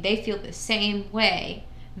to me, they feel the same way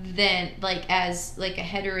than, like, as, like, a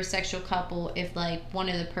heterosexual couple. If, like, one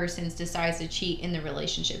of the persons decides to cheat in the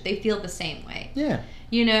relationship, they feel the same way. Yeah.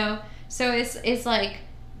 You know? So it's like,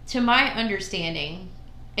 to my understanding,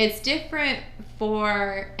 it's different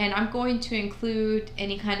for, and I'm going to include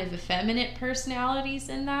any kind of effeminate personalities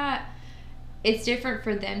in that. It's different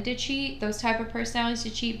for them to cheat, those type of personalities to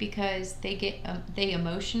cheat, because they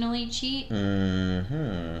emotionally cheat.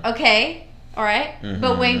 Okay, all right.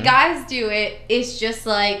 But when guys do it, it's just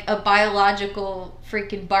like a biological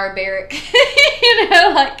freaking barbaric, you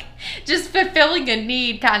know, like, just fulfilling a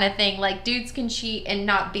need kind of thing. Like, dudes can cheat and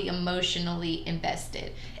not be emotionally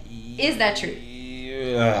invested. Is that true?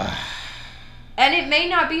 Yeah. And it may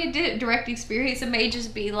not be a direct experience. It may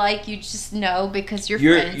just be like, you just know because you're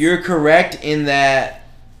friends. You're correct in that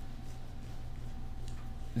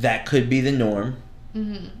could be the norm.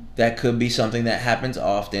 That could be something that happens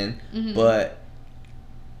often. But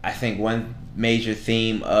I think one major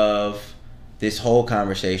theme of this whole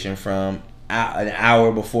conversation from an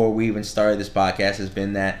hour before we even started this podcast has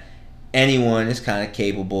been that anyone is kind of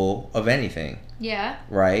capable of anything. Yeah.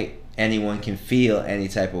 Right? Anyone can feel any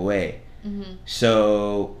type of way. Mm-hmm.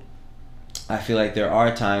 So I feel like there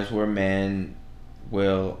are times where men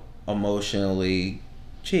will emotionally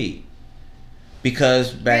cheat.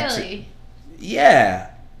 Because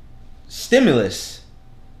stimulus.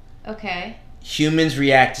 Okay. Humans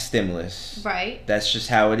react to stimulus. Right. That's just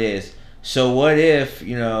how it is. So what if,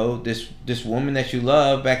 this woman that you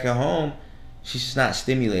love back at home, she's just not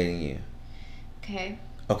stimulating you? Okay.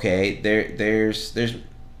 Okay, there's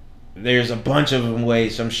a bunch of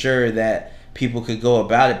ways I'm sure that people could go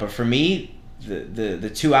about it, but for me,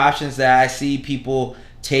 the two options that I see people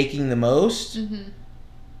taking the most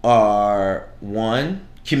are, one,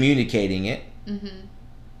 communicating it. We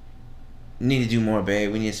need to do more,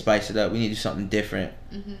 babe. We need to spice it up. We need to do something different.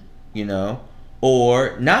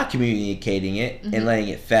 Or not communicating it and letting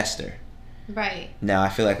it fester. Right. Now, I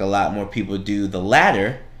feel like a lot more people do the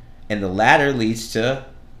latter, and the latter leads to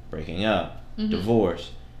breaking up,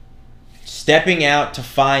 divorce, stepping out to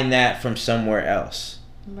find that from somewhere else.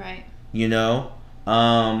 Right.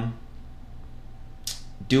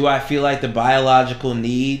 Do I feel like the biological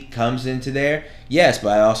need comes into there? Yes,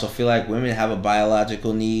 but I also feel like women have a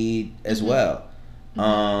biological need as well.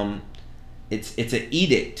 It's an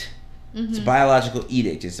edict. It's a biological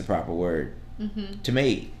edict is the proper word to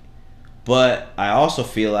mate. But I also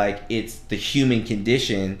feel like it's the human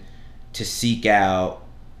condition to seek out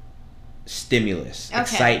stimulus,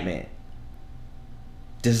 excitement,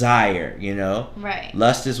 desire, Right.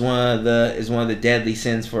 Lust is one of the deadly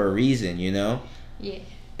sins for a reason, Yeah.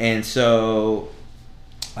 And so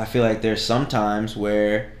I feel like there's some times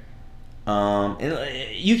where and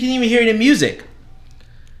you can even hear it in music.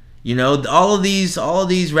 All of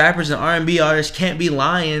these rappers and R&B artists can't be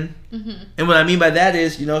lying. And what I mean by that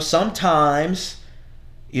is, sometimes,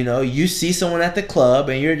 you see someone at the club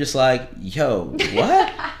and you're just like, yo,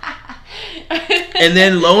 what? And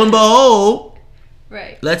then lo and behold,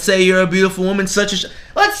 right. Let's say you're a beautiful woman such as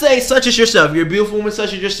yourself. You're a beautiful woman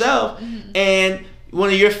such as yourself, and one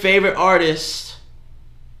of your favorite artists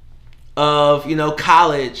of,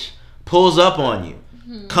 college pulls up on you.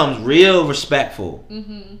 Comes real respectful.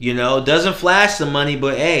 Doesn't flash the money,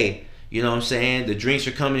 but hey, you know what I'm saying? The drinks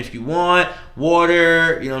are coming if you want.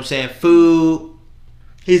 Water, you know what I'm saying? Food.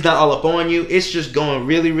 He's not all up on you. It's just going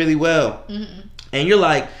really, really well. And you're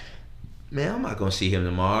like, man, I'm not going to see him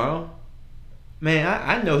tomorrow. Man,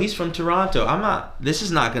 I know he's from Toronto. This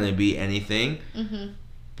is not going to be anything.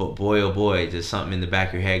 But boy, oh boy, does something in the back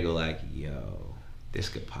of your head go like, yo, this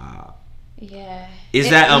could pop. Yeah. Is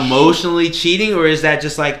that emotionally cheating, or is that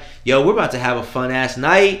just like, yo, we're about to have a fun ass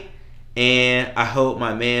night, and I hope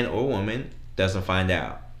my man or woman doesn't find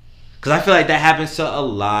out? Because I feel like that happens to a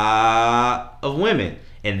lot of women,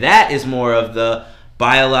 and that is more of the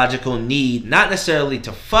biological need, not necessarily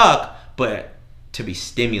to fuck, but to be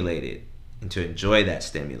stimulated and to enjoy that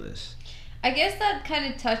stimulus. I guess that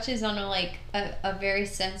kind of touches on a very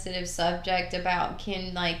sensitive subject about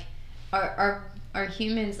are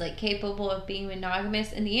humans capable of being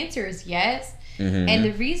monogamous? And the answer is yes. And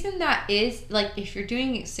the reason that is if you're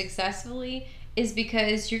doing it successfully is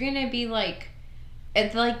because you're gonna be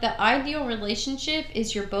the ideal relationship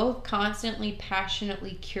is you're both constantly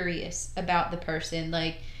passionately curious about the person.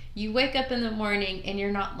 You wake up in the morning and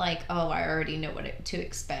you're not oh, I already know what to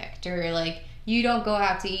expect, or you don't go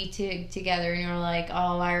out to eat together and you're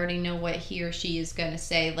oh, I already know what he or she is going to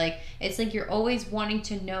say. It's you're always wanting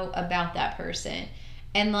to know about that person.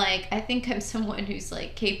 And I think I'm someone who's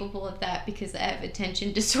capable of that because I have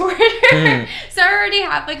attention disorder. So I already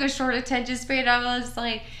have a short attention span. I was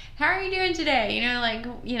how are you doing today? All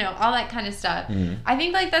that kind of stuff. I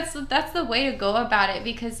think that's the way to go about it,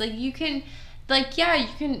 because you can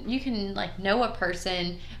you can know a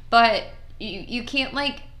person, but you can't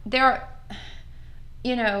there are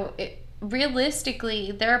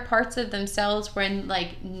realistically, there are parts of themselves when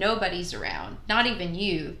nobody's around, not even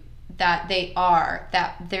you, that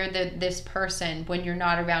they're this person when you're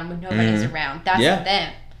not around, when nobody's around. That's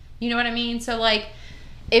them. You know what I mean? So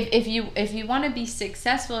if you want to be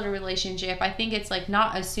successful in a relationship, I think it's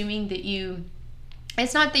not assuming that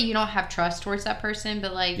it's not that you don't have trust towards that person,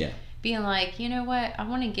 but being you know what, I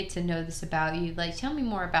want to get to know this about you. Tell me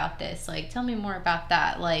more about this. Tell me more about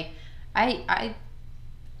that.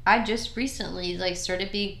 I just recently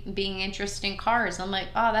started being interested in cars. I'm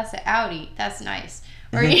oh, that's an Audi. That's nice.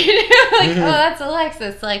 Or oh, that's a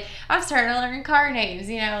Lexus. I'm starting to learn car names.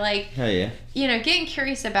 Hell yeah. Getting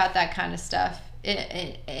curious about that kind of stuff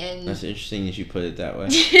And that's interesting that you put it that way.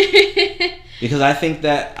 Because I think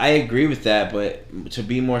that I agree with that, but to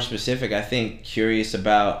be more specific, I think curious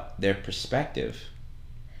about their perspective.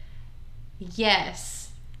 Yes.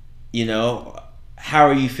 You know, how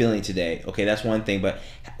are you feeling today? Okay, that's one thing, but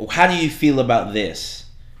how do you feel about this?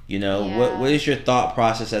 You know, what is your thought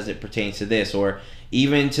process as it pertains to this? Or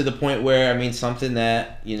even to the point where, I mean, something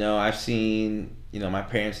that, you know, I've seen, you know, my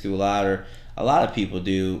parents do a lot, or a lot of people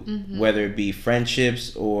do, whether it be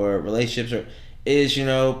friendships or relationships, or is, you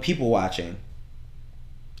know, people watching.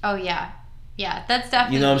 Oh, yeah. Yeah, that's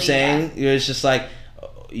definitely... You know what I'm saying? Yeah. It's just like,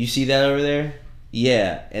 you see that over there?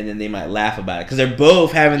 Yeah. And then they might laugh about it. Because they're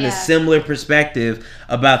both having the similar perspective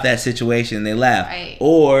about that situation, and they laugh. Right.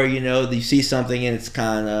 Or, you know, you see something and it's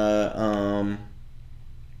kind of...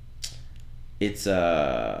 it's...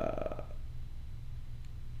 I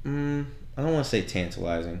don't want to say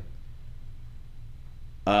tantalizing.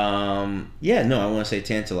 I want to say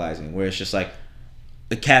tantalizing, where it's just like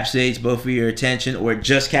it captivates both of your attention, or it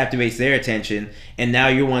just captivates their attention, and now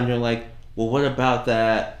you're wondering like, well, what about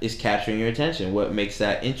that is capturing your attention? What makes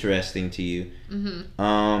that interesting to you?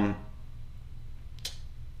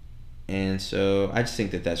 And so I just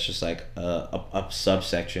think that that's just like a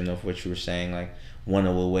subsection of what you were saying, like one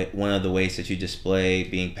of the ways that you display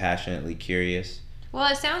being passionately curious. Well,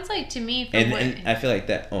 it sounds like to me... And I feel like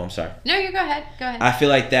that... Oh, I'm sorry. No, you go ahead. Go ahead. I feel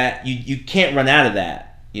like that you can't run out of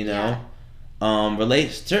that, you know? Yeah.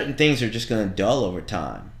 Certain things are just going to dull over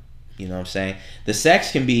time. You know what I'm saying? The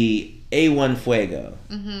sex can be A1 fuego.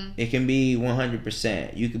 It can be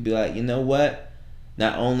 100%. You could be like, you know what?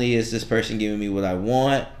 Not only is this person giving me what I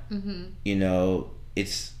want, you know,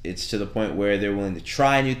 it's to the point where they're willing to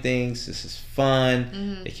try new things. This is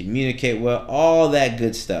fun. They communicate well. All that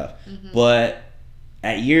good stuff. But...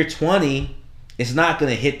 at year 20, it's not going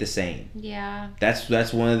to hit the same. Yeah. That's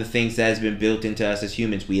one of the things that has been built into us as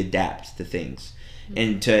humans. We adapt to things.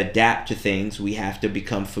 And to adapt to things, we have to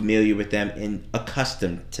become familiar with them and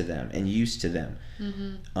accustomed to them and used to them.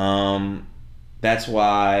 That's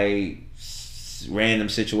why random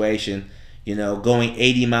situation, you know, going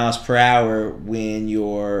 80 miles per hour when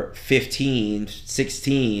you're 15,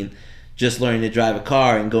 16... just learning to drive a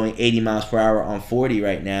car, and going 80 miles per hour on 40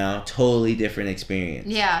 right now, totally different experience.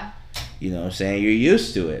 Yeah. You know what I'm saying? You're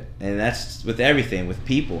used to it. And that's with everything, with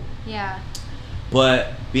people. Yeah.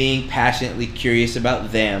 But being passionately curious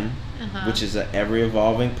about them, which is an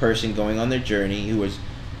ever-evolving person going on their journey, who is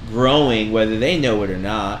growing whether they know it or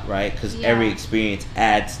not, right? Because every experience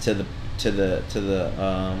adds to the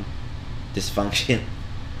dysfunction.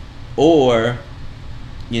 Or...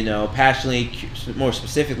 you know, more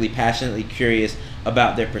specifically, passionately curious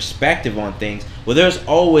about their perspective on things. Well, there's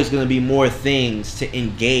always going to be more things to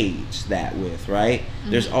engage that with, right?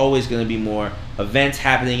 There's always going to be more events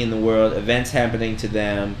happening in the world, events happening to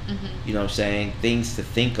them, you know what I'm saying, things to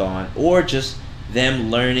think on, or just them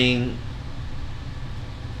learning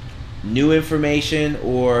new information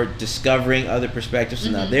or discovering other perspectives, so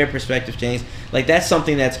now their perspective changed. Like, that's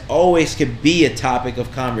something that's always could be a topic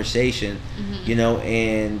of conversation, you know,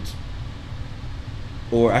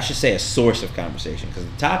 or I should say a source of conversation, because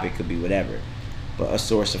the topic could be whatever, but a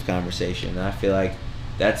source of conversation. And I feel like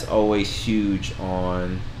that's always huge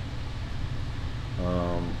on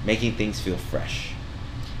making things feel fresh.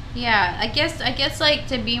 Yeah, I guess like,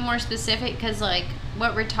 to be more specific, because like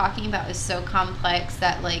what we're talking about is so complex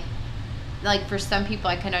that like for some people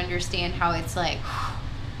I can understand how it's like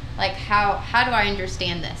how do I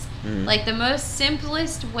understand this? Like, the most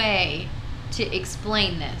simplest way to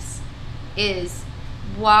explain this is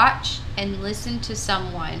watch and listen to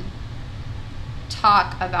someone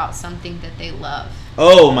talk about something that they love.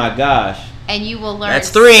 Oh my gosh. And you will learn... That's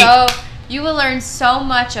 3. You will learn so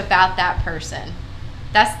much about that person.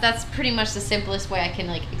 That's pretty much the simplest way I can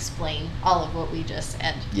like explain all of what we just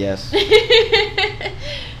said. Yes.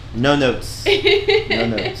 No notes. No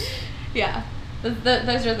notes. Yeah.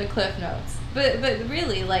 Those are the cliff notes. But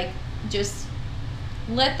really, like, just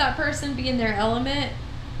let that person be in their element.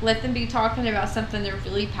 Let them be talking about something they're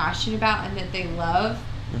really passionate about and that they love.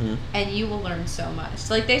 And you will learn so much.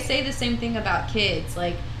 Like, they say the same thing about kids.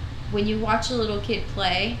 Like, when you watch a little kid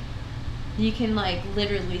play, you can, like,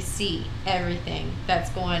 literally see everything that's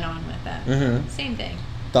going on with them. Same thing.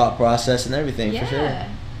 Thought process and everything, for sure. Yeah.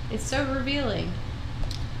 It's so revealing.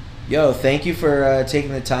 Yo, thank you for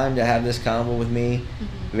taking the time to have this convo with me.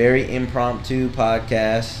 Very impromptu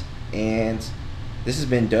podcast, and this has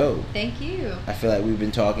been dope. Thank you. I feel like we've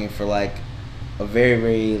been talking for like a very,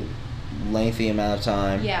 very lengthy amount of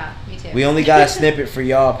time. Yeah, me too. We only got a snippet for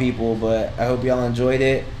y'all people, but I hope y'all enjoyed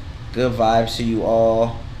it. Good vibes to you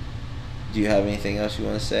all. Do you have anything else you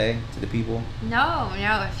want to say to the people? No.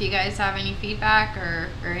 If you guys have any feedback or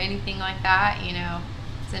anything like that, you know,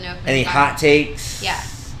 it's an open. Any hot takes? Yeah.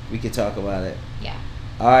 We could talk about it. Yeah.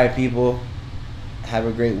 All right, people. Have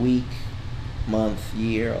a great week, month,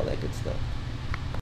 year, all that good stuff.